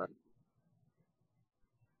Mermaid break. Right.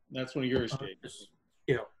 That's one of yours, Jake.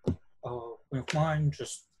 Yeah. With mine,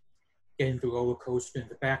 just getting the roller coaster in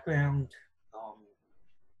the background.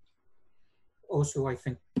 Also, I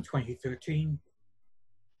think 2013.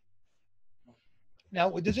 Now,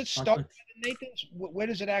 does it start with Nathan's? Where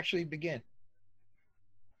does it actually begin?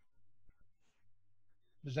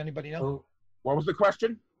 Does anybody know? What was the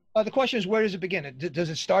question? The question is, where does it begin? Does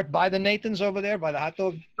it start by the Nathans over there, by the hot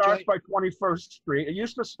dog? It starts by 21st Street. It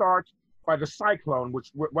used to start by the Cyclone,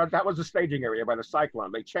 that was the staging area by the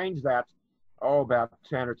Cyclone. They changed that, about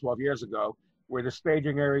 10 or 12 years ago, where the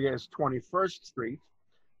staging area is 21st Street.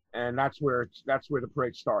 And that's where the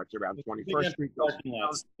parade starts, around 21st Street, goes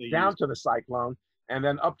down to the Cyclone, and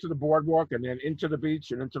then up to the boardwalk, and then into the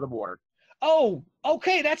beach and into the water. Oh,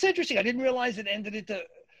 okay, that's interesting. I didn't realize it ended at the.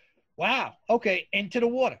 Wow. Okay, into the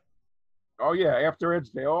water. Oh yeah, after it's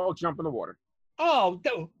they all jump in the water.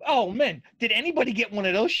 Oh man, did anybody get one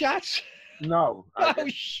of those shots? No. Oh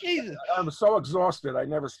Jesus! I'm so exhausted. I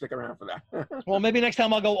never stick around for that. Well, maybe next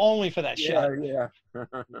time I'll go only for that shot. Yeah.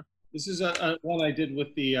 This is one I did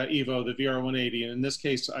with the Evo, the VR180, and in this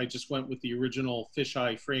case, I just went with the original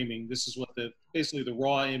fisheye framing. This is what basically the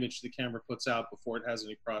raw image the camera puts out before it has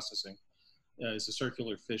any processing. It's a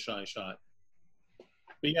circular fisheye shot.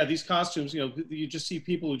 But yeah, these costumes, you just see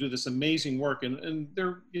people who do this amazing work, and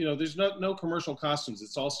they're, there's no commercial costumes.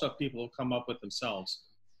 It's all stuff people have come up with themselves,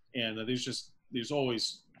 and there's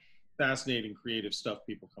always fascinating, creative stuff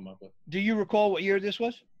people come up with. Do you recall what year this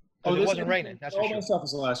was? Oh, it wasn't raining. That's for sure. All my stuff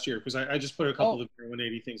is last year because I just put a couple of the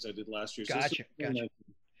 180 things I did last year. Gotcha.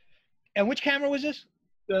 And which camera was this?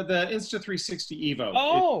 The Insta360 Evo.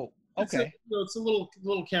 Oh, okay. It's a little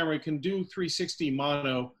camera. It can do 360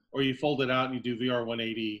 mono, or you fold it out and you do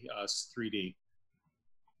VR180 3D.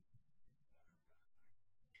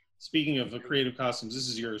 Speaking of creative costumes, this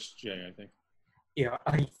is yours, Jay, I think. Yeah,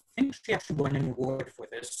 I think she actually won an award for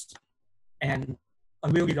this, and I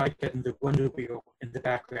really like getting the Wonder Wheel in the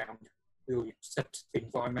background. Really sets the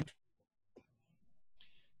environment.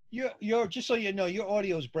 You're just so you know, your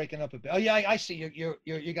audio is breaking up a bit. Oh yeah, I see.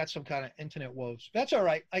 You got some kind of internet woes. That's all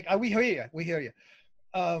right. We hear you. We hear you.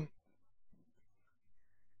 I'm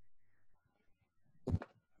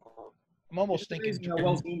almost thinking how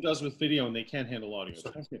well Zoom does with video, and they can't handle audio.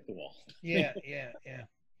 Don't hit the wall. Yeah.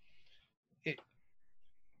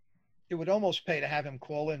 It would almost pay to have him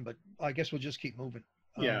call in, but I guess we'll just keep moving.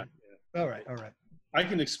 Yeah. All right. I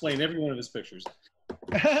can explain every one of his pictures.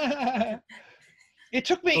 It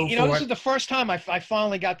took me, this is the first time I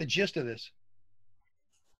finally got the gist of this.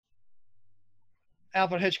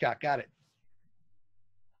 Alfred Hitchcock, got it.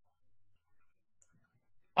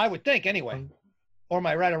 I would think, anyway. Or am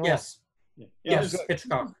I right or wrong? Yes. Yes,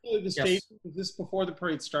 Hitchcock. Was this before the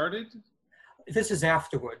parade started? This is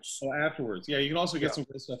afterwards. Oh, afterwards. Yeah, you can also get some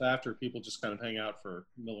good stuff after. People just kind of hang out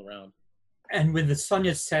mill around. And when the sun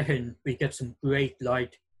is setting, we get some great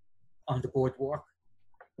light on the boardwalk.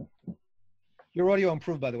 Your audio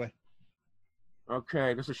improved, by the way.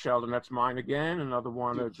 Okay, this is Sheldon. That's mine again. Another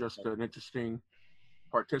one of just an interesting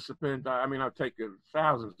participant. I mean, I've taken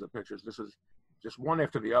thousands of pictures. This is just one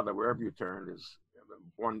after the other. Wherever you turn,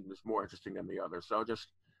 one is more interesting than the other. So just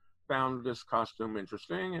found this costume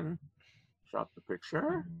interesting and shot the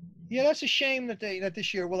picture. Yeah, that's a shame that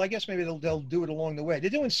this year. Well, I guess maybe they'll do it along the way. They're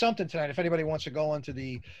doing something tonight. If anybody wants to go onto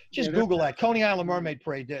Google that Coney Island Mermaid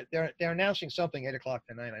Parade. They're announcing something 8 o'clock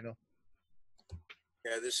tonight. I know.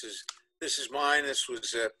 Yeah, this is mine. This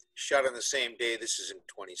was shot on the same day. This is in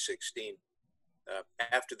 2016,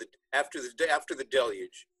 after the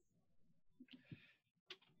deluge.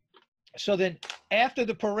 So then, after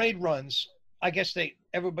the parade runs, I guess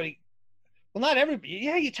everybody. Well, not everybody.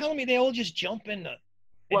 Yeah, you're telling me they all just jump in the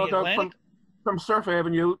Atlantic? From Surf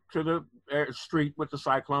Avenue to the street with the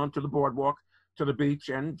Cyclone, to the boardwalk, to the beach,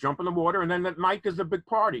 and jump in the water. And then at night there's a big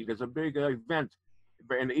party. There's a big event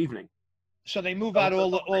in the evening. So they move out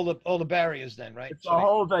all the barriers then, right? It's a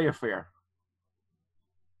whole day affair.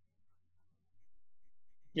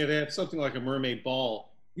 Yeah, they have something like a mermaid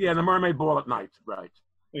ball. Yeah, the mermaid ball at night, right.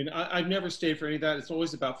 I mean, I've never stayed for any of that. It's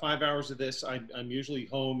always about 5 hours of this. I'm usually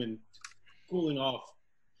home and cooling off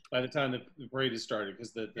by the time the parade is started.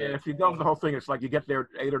 Because if you go the whole thing, it's like you get there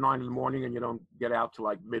at 8 or 9 in the morning and you don't get out till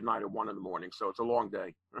like midnight or 1 in the morning. So it's a long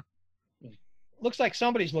day. Looks like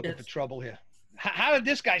somebody's looking for trouble here. How did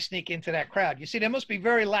this guy sneak into that crowd? You see, there must be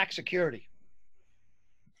very lax security.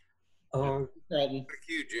 Carlton. Thank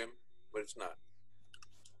you, Jim, but it's not.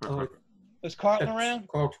 Was Carlton around?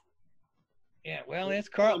 Carlton. Yeah, well, it's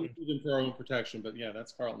Carlton. For our own protection, but yeah,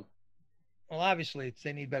 that's Carlton. Well, obviously,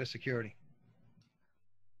 they need better security.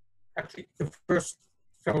 Actually, the first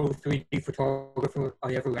fellow 3D photographer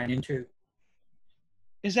I ever ran into.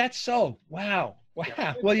 Is that so? Wow.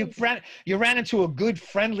 Wow. Well, you ran into a good,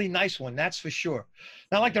 friendly, nice one. That's for sure.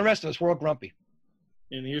 Not like the rest of us. We're all grumpy.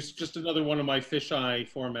 And here's just another one of my fisheye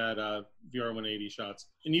format VR180 shots.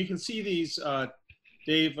 And you can see these.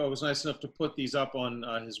 Dave was nice enough to put these up on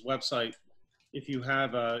his website. If you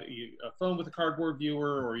have a phone with a cardboard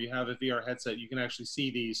viewer or you have a VR headset, you can actually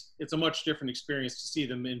see these. It's a much different experience to see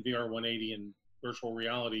them in VR180 and virtual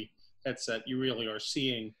reality headset. You really are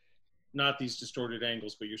seeing not these distorted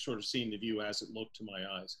angles, but you're sort of seeing the view as it looked to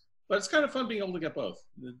my eyes. But it's kind of fun being able to get both.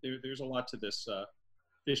 There's a lot to this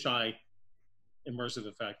fisheye immersive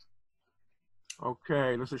effect.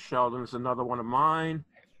 Okay, this is Sheldon. It's another one of mine.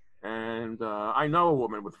 And I know a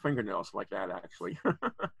woman with fingernails like that, actually.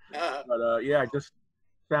 But yeah, I just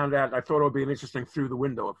found out, I thought it would be an interesting through the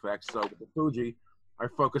window effect. So with the Fuji, I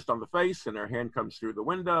focused on the face and her hand comes through the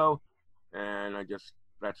window. And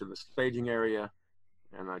that's in the staging area.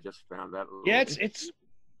 And I just found that. Yeah, it's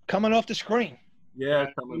coming off the screen. Yeah,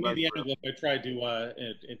 maybe I tried to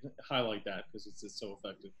highlight that because it's so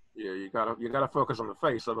effective. Yeah, you gotta focus on the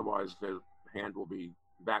face, otherwise the hand will be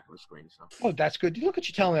back on the screen. So. Oh, that's good. Look at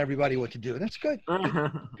you telling everybody what to do. That's good.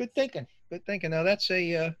 Good thinking. Good thinking. Now that's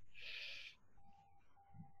a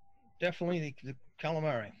definitely the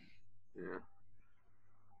calamari. Yeah.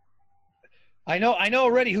 I know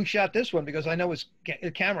already who shot this one because I know his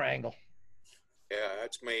camera angle. Yeah,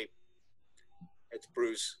 that's me. It's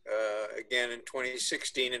Bruce. Again in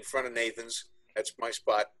 2016 in front of Nathan's. That's my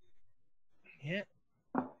spot. Yeah.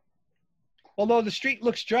 Although the street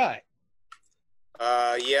looks dry.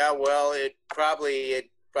 Yeah, well,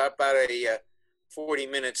 about a 40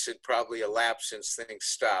 minutes had probably elapsed since things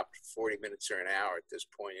stopped. 40 minutes or an hour at this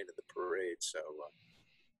point into the parade. So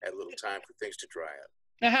had a little time for things to dry up.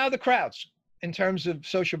 Now, how are the crowds in terms of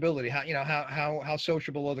sociability? How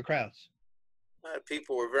sociable are the crowds?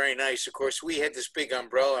 People were very nice. Of course, we had this big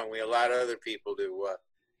umbrella, and we allowed other people to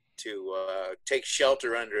take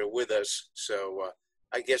shelter under it with us. So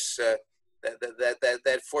I guess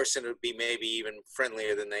that forced them to be maybe even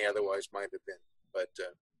friendlier than they otherwise might have been. But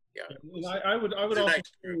yeah, I would also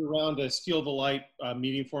turn around a Steal the Light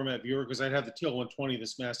medium format viewer because I'd have the TL120,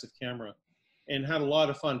 this massive camera, and had a lot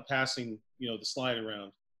of fun passing the slide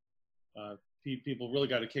around. People really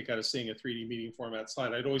got a kick out of seeing a 3D medium format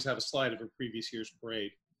slide. I'd always have a slide of a previous year's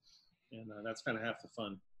parade, and that's kind of half the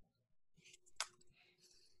fun.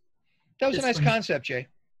 That was a nice concept, Jay.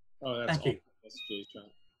 Oh, that's Thank you. That's Jay's job.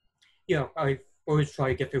 Yeah, I always try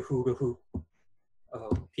to get the hula hoop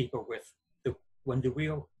people with the Wonder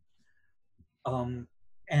Wheel.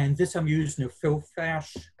 And this I'm using a fill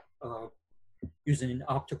flash, using an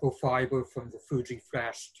optical fiber from the Fuji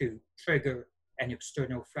flash to trigger an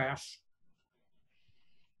external flash.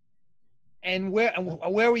 And where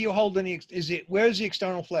were you holding the? Where's the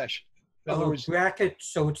external flash? In other words, bracket,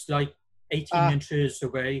 so it's like 18 inches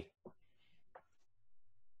away.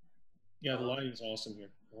 Yeah, the lighting's awesome here.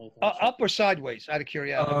 Up or sideways? Out of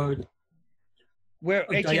curiosity. Where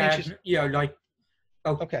 18 inches? Yeah, like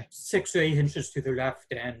okay, 6 or 8 inches to the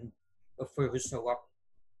left and a foot or so up.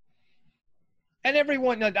 And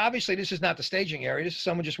everyone, now, obviously, this is not the staging area. This is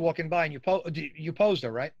someone just walking by, and you posed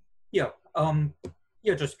there, right? Yeah.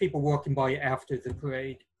 Yeah, just people walking by after the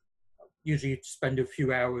parade. Usually spend a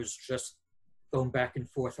few hours just going back and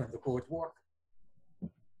forth on the boardwalk.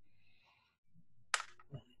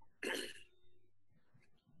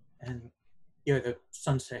 And yeah, the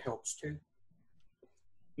sunset helps too.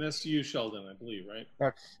 That's you, Sheldon, I believe,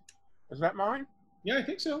 right? Is that mine? Yeah, I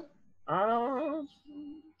think so.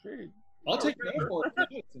 Gee. I'll take credit for it.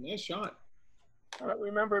 It's a nice shot. I don't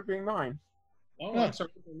remember it being mine. Oh, I'm sorry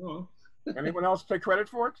if I'm wrong. Anyone else take credit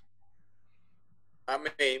for it? I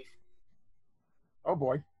mean, oh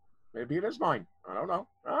boy, maybe it is mine. I don't know.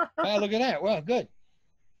 Oh, look at that. Well, good.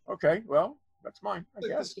 Okay, well, that's mine, I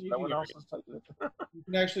guess. No one else is taking it. You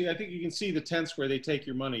can actually, I think you can see the tents where they take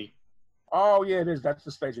your money. Oh, yeah, it is. That's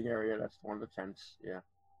the staging area. That's one of the tents, yeah.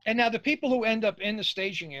 And now the people who end up in the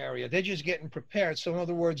staging area, they're just getting prepared. So in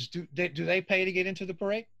other words, do they pay to get into the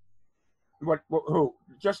parade? Who?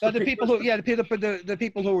 Just the people who, yeah, the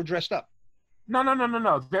people who were dressed up.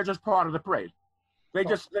 No. They're just part of the parade.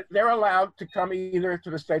 They're allowed to come either to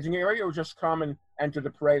the staging area or just come and enter the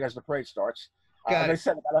parade as the parade starts. They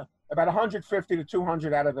said about 150 to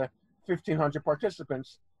 200 out of the 1,500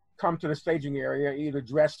 participants come to the staging area, either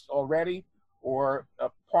dressed already or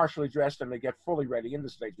partially dressed, and they get fully ready in the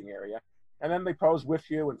staging area. And then they pose with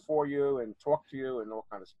you and for you and talk to you and all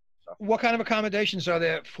kinds of stuff. What kind of accommodations are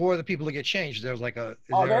there for the people to get changed? There's like a.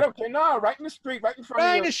 Oh, they don't care. No, right in the street, right in front of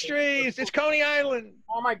you. Right in the streets. It's Coney Island.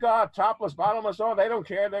 Oh my God, topless, bottomless. Oh, they don't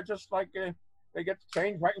care. They're just like they get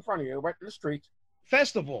changed right in front of you, right in the street.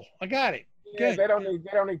 Festival. I got it. Yeah, Good. they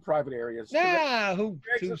don't need private areas. Nah,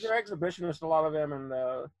 They're exhibitionists, a lot of them, and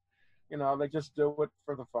you know, they just do it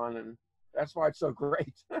for the fun, and that's why it's so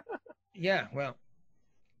great. Yeah, well,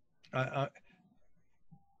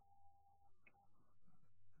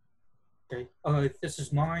 okay. This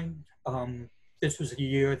is mine. This was the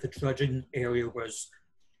year the dredging area was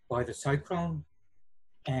by the cyclone,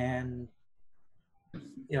 and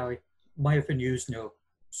you know, it might have been used in a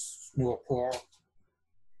small pour.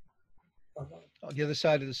 on the other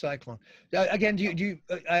side of the cyclone. Again, do you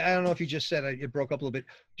I don't know if you just said it broke up a little bit.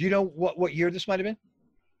 Do you know what year this might have been?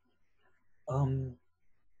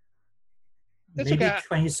 That's Maybe okay.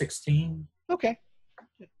 2016. Okay.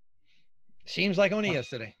 Seems like only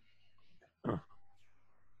yesterday. Looked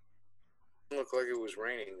like it was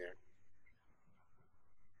raining there.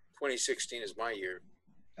 2016 is my year.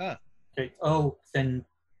 Ah. Okay. Oh, then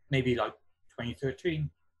maybe like 2013.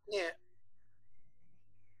 Yeah.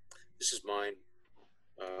 This is mine.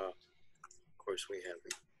 Of course, we have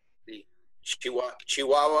the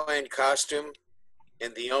Chihuahua in costume,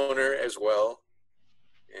 and the owner as well.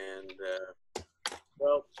 And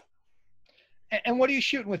well. And what are you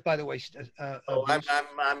shooting with, by the way?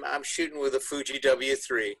 I'm shooting with a Fuji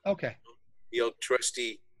W3. Okay. The old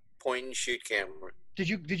trusty point and shoot camera. Did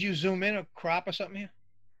you zoom in or crop or something here?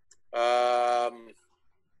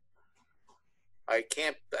 I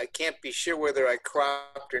can't be sure whether I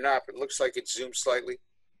cropped or not, but it looks like it zoomed slightly.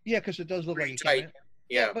 Yeah, because it does look Pretty like tight.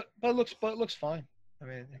 Yeah. but it looks fine. I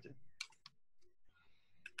mean.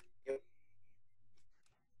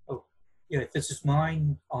 Oh, yeah. This is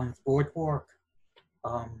mine on the boardwalk,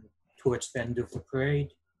 towards the end of the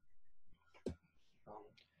parade.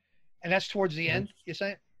 And that's towards the end, you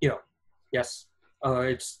say? Yeah. Yes.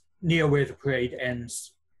 It's near where the parade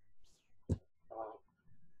ends.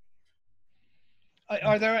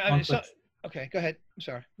 Are there? I mean, okay, go ahead. I'm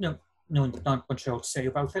sorry. No, not much else to say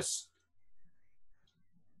about this.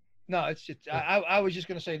 No, it's just I was just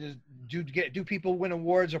gonna say, do people win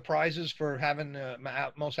awards or prizes for having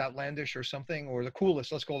most outlandish or something, or the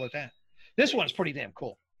coolest? Let's call it that. This one's pretty damn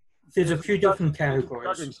cool. There's a few different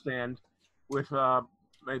categories. Judging stand with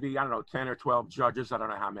maybe, I don't know, 10 or 12 judges. I don't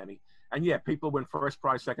know how many. And yeah, people win first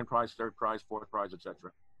prize, second prize, third prize, fourth prize,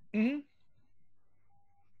 etc. Mm-hmm.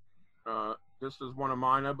 This is one of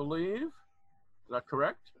mine, I believe. Is that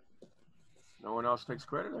correct? No one else takes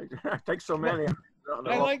credit. I take so many.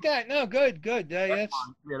 I like that. No, good. Yeah,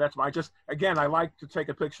 that's mine. Just again, I like to take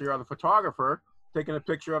a picture of the photographer taking a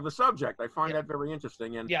picture of the subject. I find that very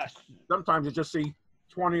interesting. And yes, sometimes you just see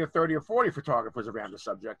 20 or 30 or 40 photographers around the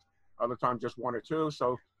subject. Other times just one or two.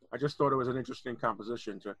 So I just thought it was an interesting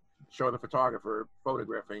composition to show the photographer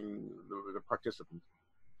photographing the participant.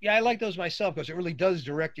 Yeah, I like those myself because it really does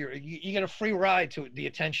direct you get a free ride to the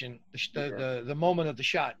attention, the moment of the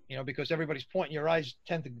shot, you know, because everybody's pointing. Your eyes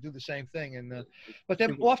tend to do the same thing, and but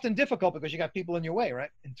they're often difficult because you got people in your way, right?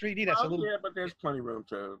 In 3D, that's a little. Yeah, but there's plenty of room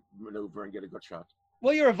to maneuver and get a good shot.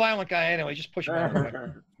 Well, you're a violent guy anyway. Just push them out of the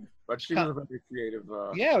way. But she was a very creative.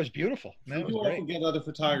 Yeah, it was beautiful. Man, You often get other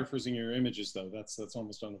photographers in your images, though. That's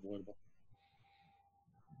almost unavoidable.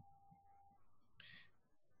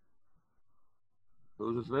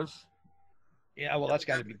 Whose is this? Yeah, well, that's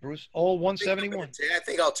got to be Bruce. Old 171. I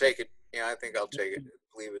think I'll take it. Yeah, I think I'll take it. I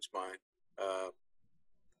believe it's mine.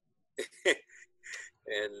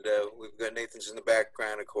 And we've got Nathan's in the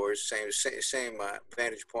background, of course. Same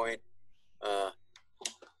vantage point. I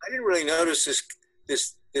didn't really notice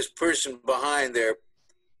this person behind there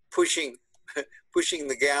pushing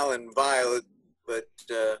the gallon vial, but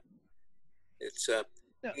it's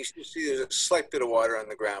you see there's a slight bit of water on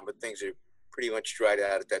the ground, but things are pretty much dried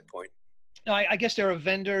out at that point. No, I guess there are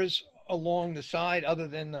vendors along the side other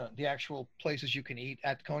than the actual places you can eat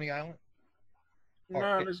at Coney Island.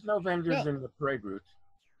 No, there's no vendors in the parade route.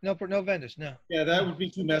 No vendors. No. Yeah, that would be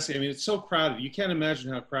too messy. I mean, it's so crowded. You can't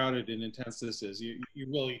imagine how crowded and intense this is. You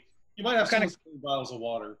might have some bottles of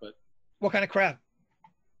water, but what kind of crowd?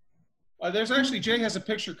 There's actually, Jay has a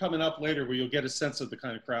picture coming up later where you'll get a sense of the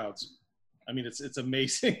kind of crowds. I mean, it's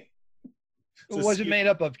amazing. Was it made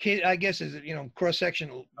up of kids? I guess is it cross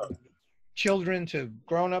section, children to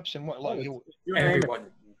grown-ups and what?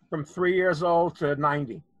 Everyone from 3 years old to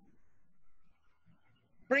 90.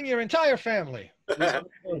 Bring your entire family. Yeah.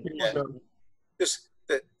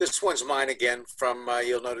 This one's mine again. From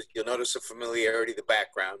you'll notice a familiarity. The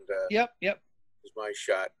background. Yep. Is my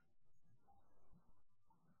shot.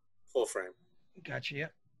 Full frame. Gotcha.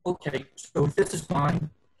 Yep. Okay, so this is mine,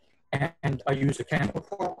 and I use a camera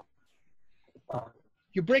call.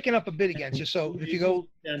 You're breaking up a bit again. Just so if you go,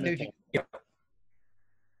 Yeah.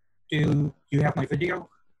 Do you have my video?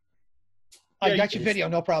 I got your video,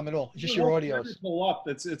 no problem at all. Just your audio. Pull up.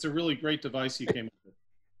 It's a really great device you came up with.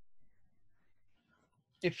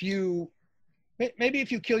 If you maybe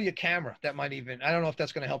if you kill your camera, that might even. I don't know if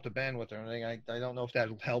that's going to help the bandwidth or anything. I don't know if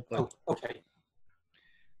that'll help, but Oh, okay.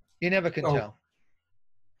 you never can tell.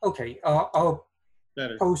 Okay, I'll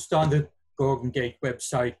Better. post on the Golden Gate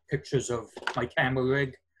website pictures of my camera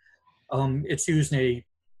rig. It's using a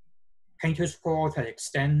painter's cord that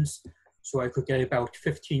extends, so I could get about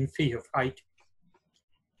 15 feet of height.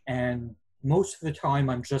 And most of the time,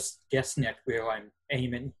 I'm just guessing at where I'm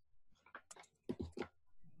aiming.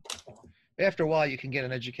 After a while, you can get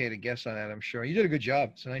an educated guess on that, I'm sure. You did a good job.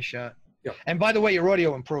 It's a nice shot. Yeah. And by the way, your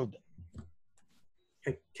audio improved.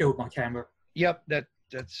 I killed my camera. Yep,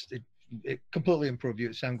 that's it. It completely improved.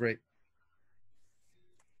 You sound great.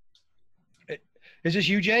 Is this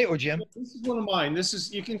you, Jay, or Jim? This is one of mine. This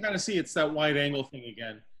is, you can kind of see it's that wide angle thing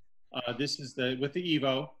again. This is with the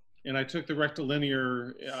Evo, and I took the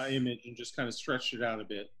rectilinear image and just kind of stretched it out a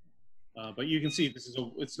bit. But you can see this is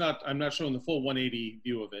I'm not showing the full 180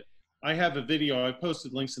 view of it. I have a video. I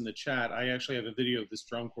posted links in the chat. I actually have a video of this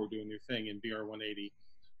drum corps doing their thing in VR 180.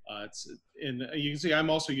 You can see I'm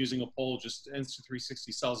also using a pole. Just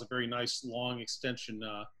Insta360 sells a very nice long extension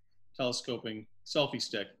telescoping selfie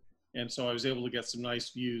stick. And so I was able to get some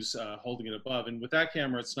nice views holding it above. And with that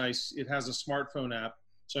camera, it's nice. It has a smartphone app,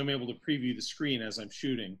 so I'm able to preview the screen as I'm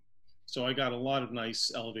shooting. So I got a lot of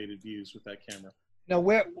nice elevated views with that camera. Now,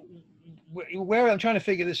 where I'm trying to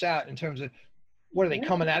figure this out in terms of, what are they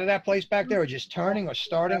coming out of that place back there, or just turning or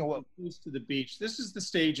starting, or what? Close to the beach. This is the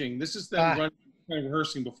staging. This is them running, kind of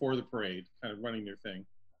rehearsing before the parade, kind of running their thing.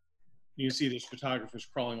 You can see there's photographers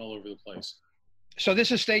crawling all over the place. So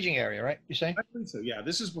this is staging area, right? You say? I think so. Yeah,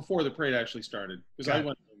 this is before the parade actually started, because I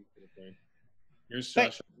went for the parade. Here's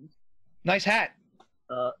nice hat.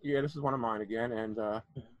 Yeah, this is one of mine again, and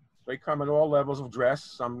they come in all levels of dress.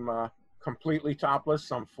 Some completely topless,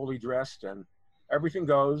 some fully dressed, and everything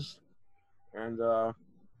goes. And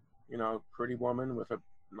you know, pretty woman with a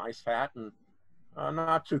nice hat, and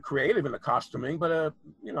not too creative in the costuming, but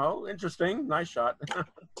you know, interesting, nice shot.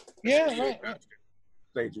 Yeah, right.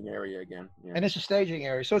 Staging area again. Yeah. And it's a staging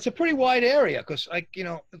area, so it's a pretty wide area, because, like, you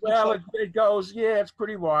know. Well, it goes. Yeah, it's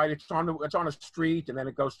pretty wide. It's on a street, and then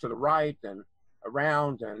it goes to the right and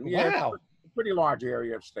around, and yeah, wow, it's a pretty large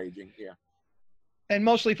area of staging. Yeah. And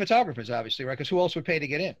mostly photographers, obviously, right? Because who else would pay to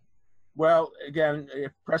get in? Well, again,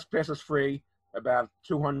 if press pass is free, about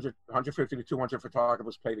 150 to 200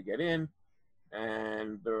 photographers pay to get in,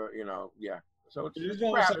 and you know, yeah. So it's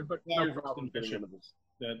crowded, but no problem getting into this.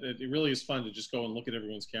 It really is fun to just go and look at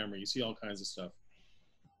everyone's camera. You see all kinds of stuff.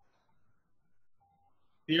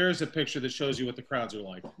 Here's a picture that shows you what the crowds are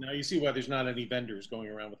like. Now you see why there's not any vendors going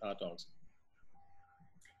around with hot dogs.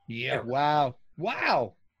 Yeah. Wow.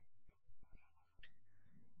 Wow.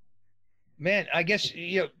 Man, I guess,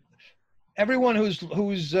 you know, everyone who's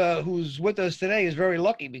with us today is very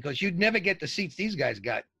lucky, because you'd never get the seats these guys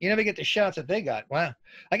got. You never get the shots that they got. Wow.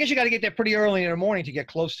 I guess you got to get there pretty early in the morning to get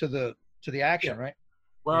close to the action, right?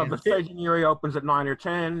 Well, the staging area opens at 9 or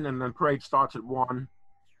 10, and then parade starts at 1.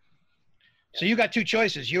 So you got two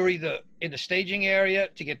choices. You're either in the staging area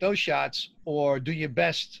to get those shots, or do your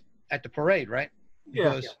best at the parade, right?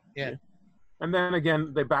 Because, yeah. And then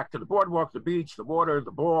again, they back to the boardwalk, the beach, the water,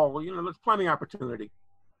 the ball. You know, there's plenty of opportunity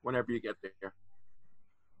whenever you get there.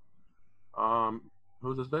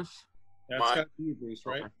 Whose is this? That's got to be you, Bruce,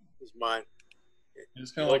 right? Okay. It's mine.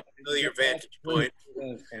 It's kind of like your vantage point.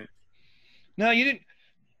 No, you didn't.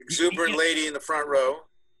 Exuberant lady in the front row.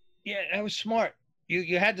 Yeah, that was smart.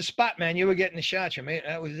 You had the spot, man. You were getting the shots, you mate.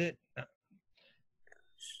 That was it.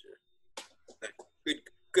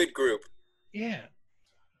 Good group. Yeah.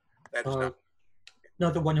 That's not.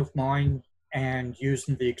 Another one of mine, and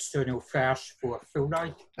using the external flash for a fill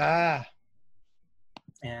light. Ah.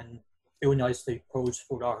 And very nicely posed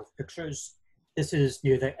for a lot of pictures. This is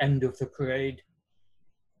near the end of the parade.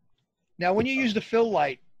 Now, when you use the fill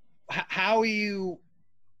light, how are you?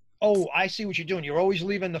 Oh, I see what you're doing. You're always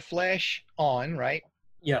leaving the flash on, right?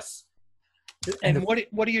 Yes. And what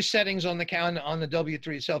are your settings on the W3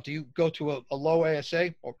 itself? Do you go to a low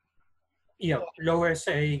ASA? Or? Yeah, low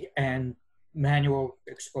ASA and manual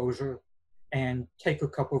exposure, and take a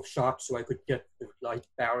couple of shots so I could get the light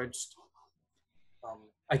balanced.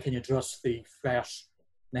 I can adjust the flash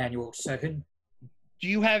manual setting. Do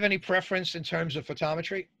you have any preference in terms of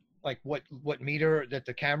photometry? Like what meter that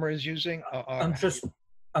the camera is using? I'm just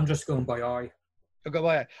going by eye. Go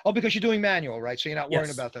by. Oh, because you're doing manual, right? So you're not worrying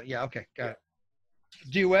Yes. about that. Yeah. Okay. Got it.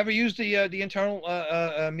 Do you ever use the internal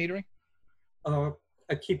metering? I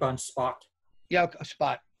keep on spot. Yeah. A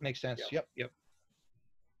spot makes sense. Yeah. Yep.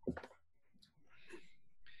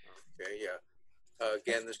 Okay, yeah.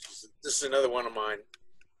 Again, this is another one of mine.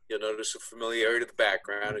 You'll notice a familiarity to the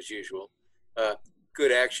background as usual.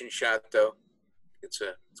 Good action shot though. It's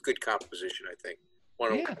good composition, I think.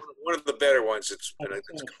 One of the better ones. It's Oh, been that's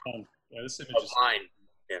so much fun. Yeah, this image of is mine.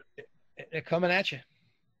 Yeah, They're coming at you.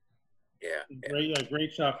 yeah,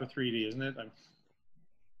 great shot for 3D, isn't it? yeah.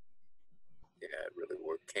 It really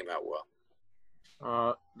came out well.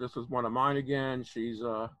 This is one of mine again. She's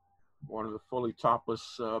one of the fully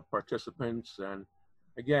topless participants, and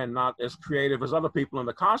again, not as creative as other people in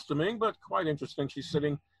the costuming, but quite interesting. She's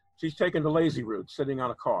taken the lazy route, sitting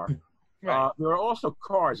on a car. Right. There are also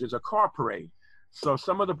cars. There's a car parade. So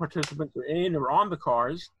some of the participants are in or on the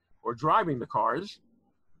cars or driving the cars,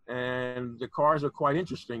 and the cars are quite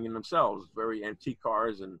interesting in themselves. Very antique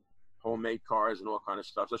cars and homemade cars and all kind of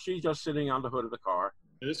stuff. So she's just sitting on the hood of the car.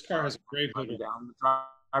 This car has a great hood.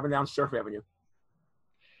 Driving down Surf Avenue.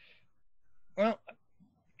 Well,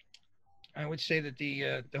 I would say that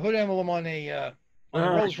the hood emblem on a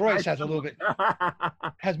Rolls Royce has a little bit,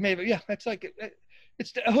 has maybe, yeah, that's like,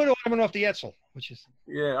 it's the hood ornament off the Etzel, which is.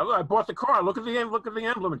 Yeah, I bought the car. Look at the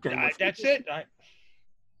emblem it came with. That's it.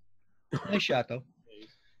 Nice shot, though.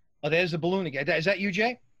 Oh, there's the balloon again. Is that you,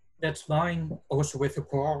 Jay? That's mine, also with the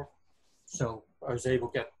car. So I was able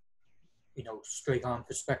to get, straight on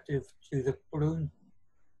perspective to the balloon.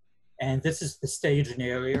 And this is the staging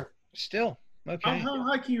area. Still, okay. How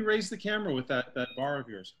high can you raise the camera with that bar of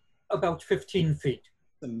yours? About 15 feet.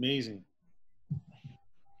 That's amazing.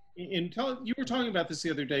 And you were talking about this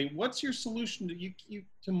the other day. What's your solution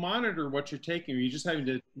to monitor what you're taking? Are you just having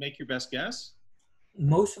to make your best guess?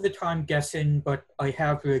 Most of the time guessing, but I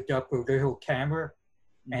have rigged up a little camera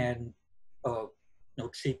and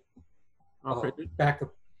cheap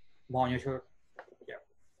backup monitor. Yeah.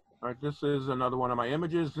 All right, this is another one of my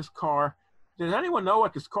images. This car. Does anyone know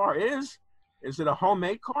what this car is? Is it a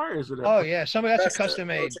homemade car? Is it? Oh yeah, some of that's a custom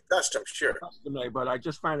made. It's a custom, sure. Custom made, but I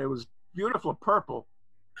just found it was beautiful purple,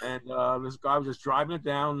 and this guy was just driving it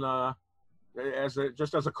down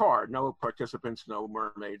just as a car. No participants, no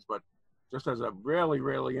mermaids, but just as a really,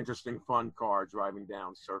 really interesting, fun car driving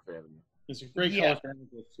down Surf Avenue. It's a great color for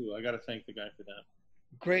Aronowitz too. I got to thank the guy for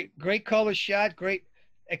that. Great color shot. Great,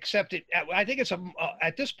 except I think it's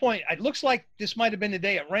at this point, it looks like this might have been the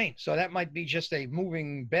day it rained. So that might be just a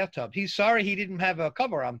moving bathtub. He's sorry he didn't have a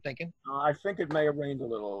cover, I'm thinking. I think it may have rained a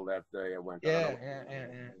little that day. It went. Yeah.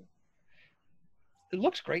 It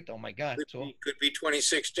looks great though. My God. Could be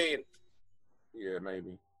 2016. Yeah,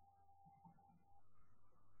 maybe.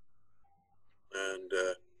 And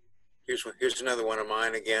here's another one of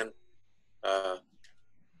mine again. The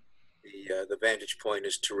vantage point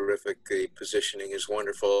is terrific. The positioning is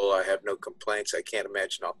wonderful. I have no complaints. I can't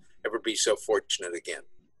imagine I'll ever be so fortunate again.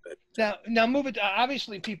 But now move it.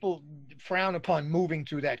 Obviously, people frown upon moving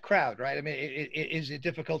through that crowd, right? I mean, is it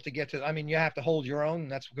difficult to get to? I mean, you have to hold your own.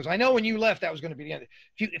 That's because I know when you left, that was going to be the end.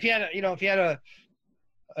 If you had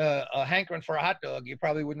a hankering for a hot dog, you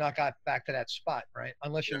probably would not got back to that spot, right?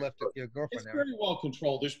 Unless you left your girlfriend It's there. very well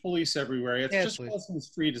controlled. There's police everywhere. It's Yeah, just crossing the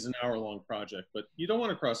street is an hour-long project, but you don't want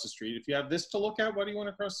to cross the street. If you have this to look at, why do you want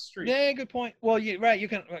to cross the street? Yeah, good point. Well, you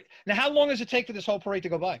can. Now, how long does it take for this whole parade to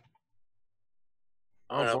go by?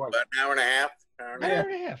 Oh, boy. about an hour and a half. An hour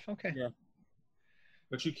and a half. Okay. Yeah.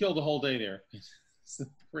 But you killed the whole day there. The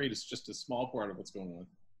parade is just a small part of what's going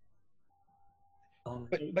on.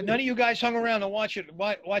 But none of you guys hung around to watch it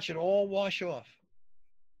all wash off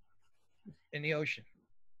in the ocean.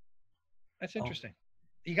 That's interesting.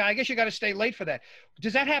 I guess you got to stay late for that.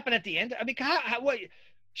 Does that happen at the end? I mean, what,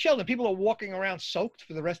 Sheldon? People are walking around soaked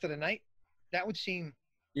for the rest of the night. That would seem.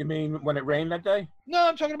 You mean when it rained that day? No,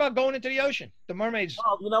 I'm talking about going into the ocean. The mermaids.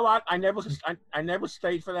 Oh, you know what? I never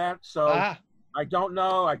stayed for that, so I don't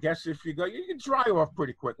know. I guess if you go, you can dry off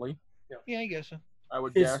pretty quickly. Yeah, I guess so. I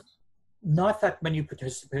would guess. Not that many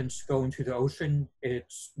participants go into the ocean.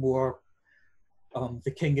 It's more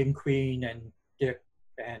the king and queen and Dick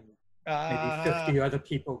and maybe 50 other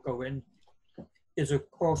people go in. There's a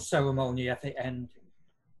cross ceremony at the end.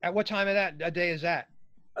 At what time of that day is that?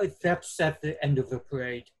 That's at the end of the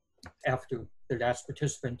parade, after the last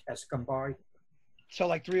participant has come by. So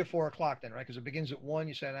like 3 or 4 o'clock then, right? Because it begins at 1.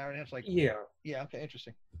 You said an hour and a half. It's like Yeah. Yeah. Okay.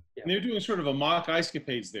 Interesting. And they're doing sort of a mock ice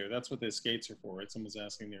capades there. That's what the skates are for, right? Someone's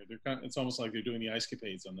asking there. It's almost like they're doing the ice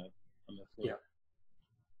capades on that floor.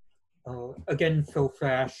 Yeah. Again, Phil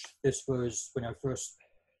Flash. This was when I first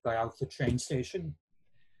got out the train station.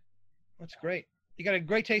 That's great. You got a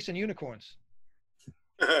great taste in unicorns.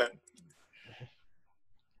 And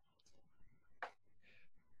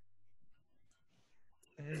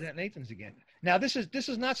there's that Nathan's again. Now this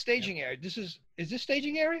is not staging area. Is this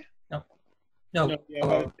staging area? No.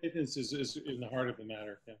 Yeah, Nathan's is in the heart of the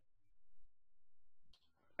matter. Yeah.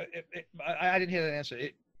 I didn't hear that answer.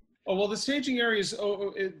 Oh, well, the staging area is,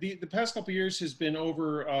 the past couple of years has been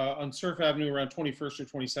over on Surf Avenue around 21st or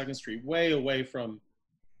 22nd Street, way away from,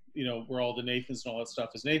 where all the Nathans and all that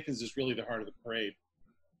stuff is. Nathans is really the heart of the parade.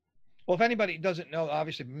 Well, if anybody doesn't know,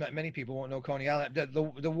 obviously many people won't know Coney Island.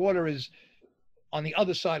 The water is on the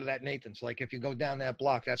other side of that Nathan's. Like if you go down that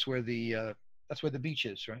block, that's where the beach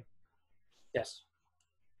is, right? Yes.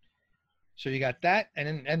 So you got that,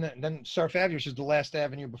 and then Surf Avenue, which is the last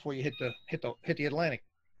avenue before you hit the Atlantic.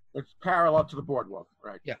 It's parallel to the boardwalk,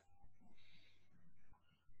 right? Yeah.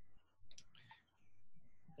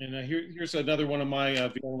 And here's another one of my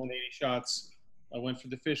VR 180 shots. I went for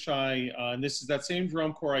the fisheye, and this is that same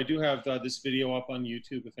drum corps. I do have this video up on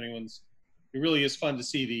YouTube if anyone's. It really is fun to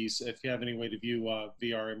see these if you have any way to view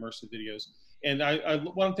VR immersive videos. And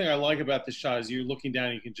one thing I like about this shot is you're looking down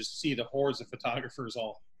and you can just see the hordes of photographers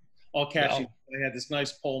all catching. Wow. They had this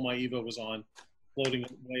nice pole my Evo was on, floating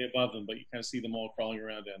way above them, but you kind of see them all crawling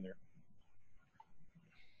around down there.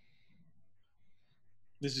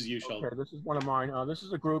 This is you, Sheldon. Okay, this is one of mine. This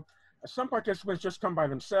is a group. Some participants just come by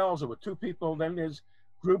themselves or with 2 people. Then there's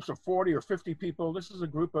groups of 40 or 50 people. This is a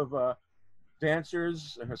group of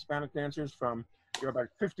dancers, Hispanic dancers from, there are about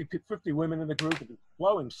 50 women in the group with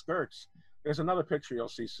flowing skirts. There's another picture you'll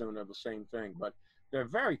see soon of the same thing, but they're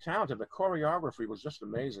very talented. The choreography was just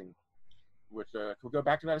amazing. Can we go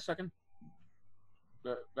back to that a second?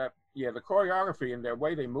 The choreography and the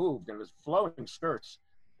way they moved and his flowing skirts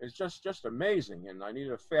is just amazing. And I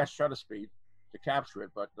needed a fast shutter speed to capture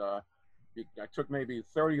it, but I took maybe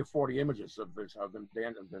 30 or 40 images of them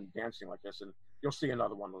dancing like this, and you'll see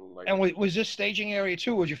another one a little later. And was this staging area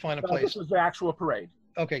too, or did you find a place? This was the actual parade.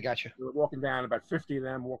 Okay, gotcha. We were walking down, about 50 of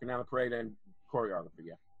them walking down the parade, and choreography,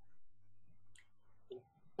 yeah.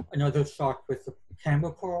 Another shot with the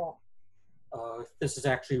camera crawl. This is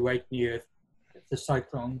actually right near the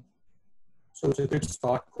cyclone, so it's a good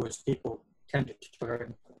spot because people tend to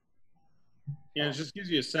turn. Yeah, it just gives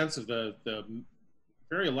you a sense of the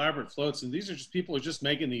very elaborate floats, and these are just people who are just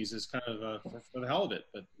making these as kind of for the hell of it.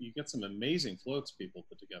 But you get some amazing floats people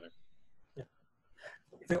put together. Yeah.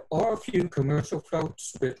 There are a few commercial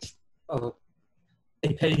floats which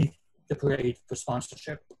they pay the parade for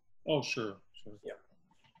sponsorship. Oh, sure. Yeah.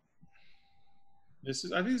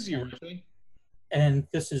 I think this is yours, right? And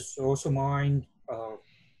this is also mine.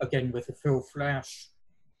 Again with the Phil Flash.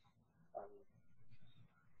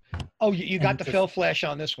 Oh, you got the Phil Flash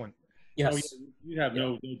on this one. Yes. Oh, yeah. You have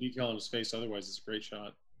no detail on his face. Otherwise, it's a great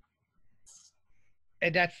shot.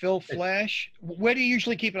 And that Phil Flash, where do you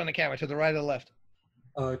usually keep it on the camera? To the right or the left?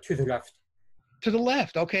 To the left. To the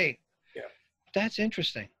left. Okay. Yeah. That's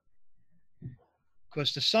interesting.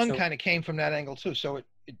 Because the sun kind of came from that angle too. So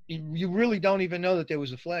you really don't even know that there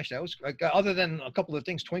was a flash. That was other than a couple of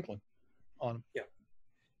things twinkling on them. Yeah.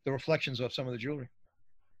 The reflections of some of the jewelry.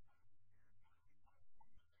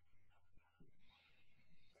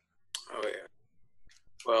 Oh yeah.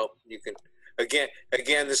 Well, you can again.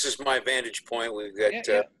 This is my vantage point. We've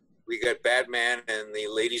got we got Batman and the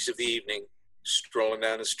ladies of the evening strolling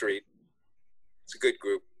down the street. It's a good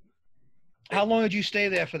group. How long did you stay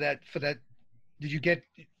there for that? Did you get?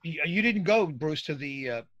 You didn't go, Bruce, to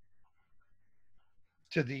the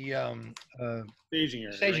staging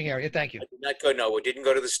area. Staging area. Thank you. I did not go. No, we didn't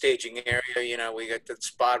go to the staging area. We got that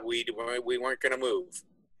spot. We weren't going to move.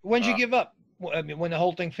 When did you give up? I mean, when the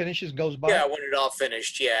whole thing finishes, goes by? Yeah, when it all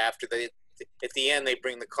finished. Yeah, after at the end, they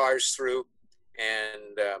bring the cars through,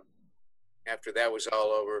 and after that was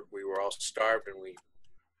all over, we were all starved, and we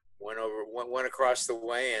went across the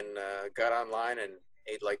way and got online and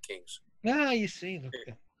ate like kings. Ah, you see.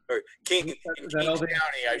 Or Kings County,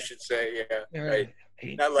 I should say. Yeah, right.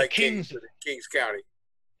 Not like Kings, but Kings County.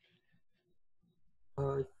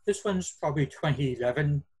 This one's probably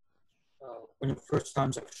 2011. One of the first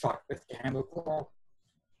times I've shot with camera crawl.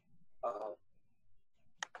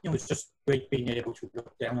 It's just great being able to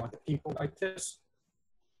look down on the people like this.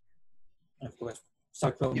 And of course,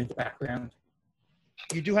 cyclone in the background.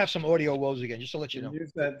 You do have some audio woes again, just to let you know.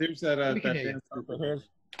 There's that dance group of his.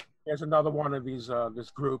 There's another one of these this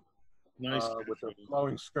group Nice. with the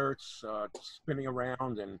flowing skirts spinning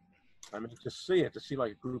around, and I mean to see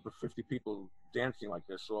like a group of 50 people dancing like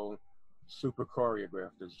this, all super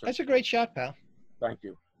choreographed. Is just, That's a great shot, pal. thank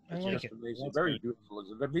you. I It's like just it. amazing. That's Very good.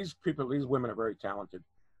 beautiful. These people, these women are very talented.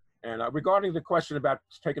 And regarding the question about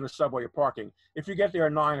taking the subway or parking, if you get there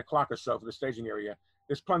at 9 o'clock or so for the staging area,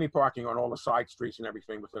 there's plenty of parking on all the side streets and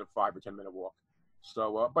everything within a 5 or 10 minute walk.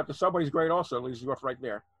 So, but the subway's great also, it leaves you off right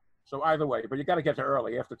there. So either way, but you got to get there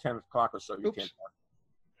early, after 10 o'clock or so, you Oops. can't park.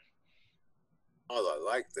 Oh,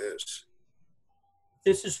 I like this.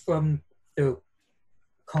 This is from the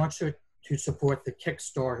concert to support the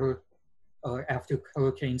Kickstarter after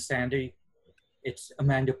Hurricane Sandy. It's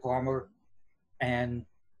Amanda Palmer. And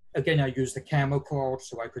again, I used the camera card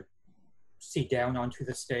so I could see down onto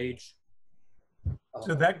the stage.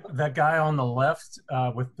 So that guy on the left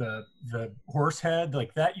with the horse head,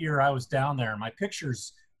 like that year I was down there, my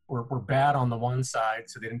pictures were bad on the one side,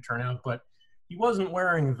 so they didn't turn out, but he wasn't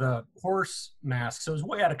wearing the horse mask, so it was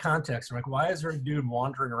way out of context. I'm like, why is there a dude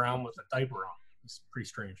wandering around with a diaper on? It's pretty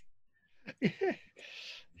strange.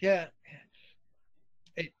 Yeah.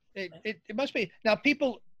 It must be. Now,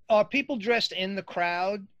 are people dressed in the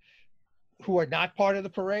crowd who are not part of the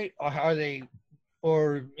parade, or are they,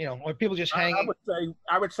 or are people just hanging?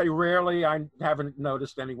 I would say rarely. I haven't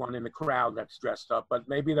noticed anyone in the crowd that's dressed up, but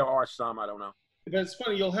maybe there are some. I don't know. But it's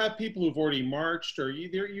funny, you'll have people who've already marched, or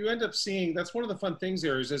you end up seeing, that's one of the fun things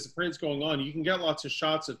there is as the parade's going on, you can get lots of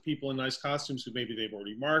shots of people in nice costumes who maybe they've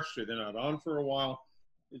already marched or they're not on for a while.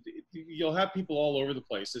 You'll have people all over the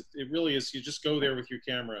place. It really is, you just go there with your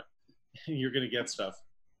camera and you're going to get stuff.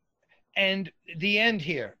 And the end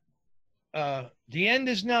here, the end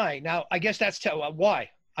is nigh. Now, I guess that's why.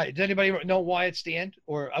 Does anybody know why it's the end?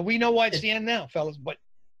 Or we know why it's the end now, fellas, but.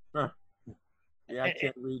 Yeah, I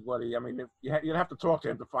can't read what he. I mean, you'd have to talk to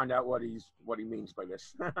him to find out what he means by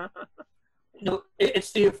this. No,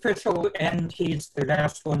 it's the official end. He's the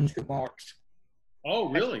last one to march. Oh,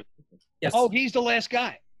 really? Yes. Oh, he's the last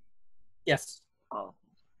guy. Yes. Oh,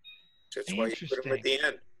 That's why you put them at the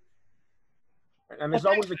end. and there's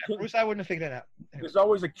always a king. Bruce, I wouldn't have figured that out. Anyway. There's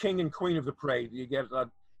always a king and queen of the parade. You get a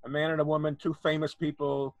man and a woman, two famous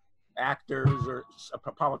people, actors or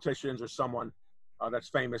politicians or someone that's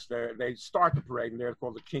famous. They start the parade, and they're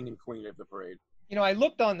called the king and queen of the parade. I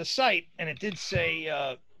looked on the site, and it did say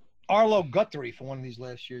Arlo Guthrie for one of these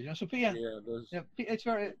last years. So yeah, it's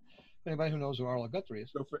very. Anybody who knows who Arlo Guthrie is.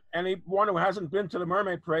 So for anyone who hasn't been to the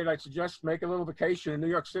Mermaid Parade, I suggest make a little vacation in New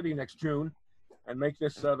York City next June, and make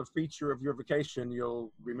this the feature of your vacation.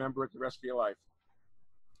 You'll remember it the rest of your life.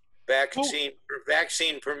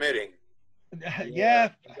 Vaccine permitting. Yeah.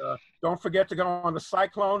 And, don't forget to go on the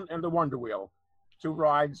Cyclone and the Wonder Wheel, 2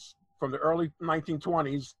 rides from the early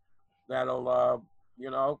 1920s. That'll,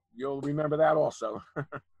 you'll remember that also.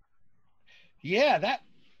 Yeah,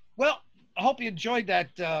 well, I hope you enjoyed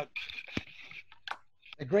that a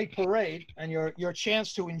great parade and your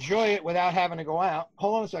chance to enjoy it without having to go out.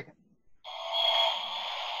 Hold on a second.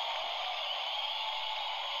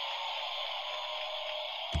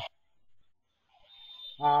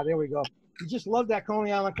 There we go. You just love that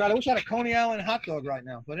Coney Island crowd. I wish I had a Coney Island hot dog right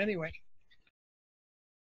now. But anyway.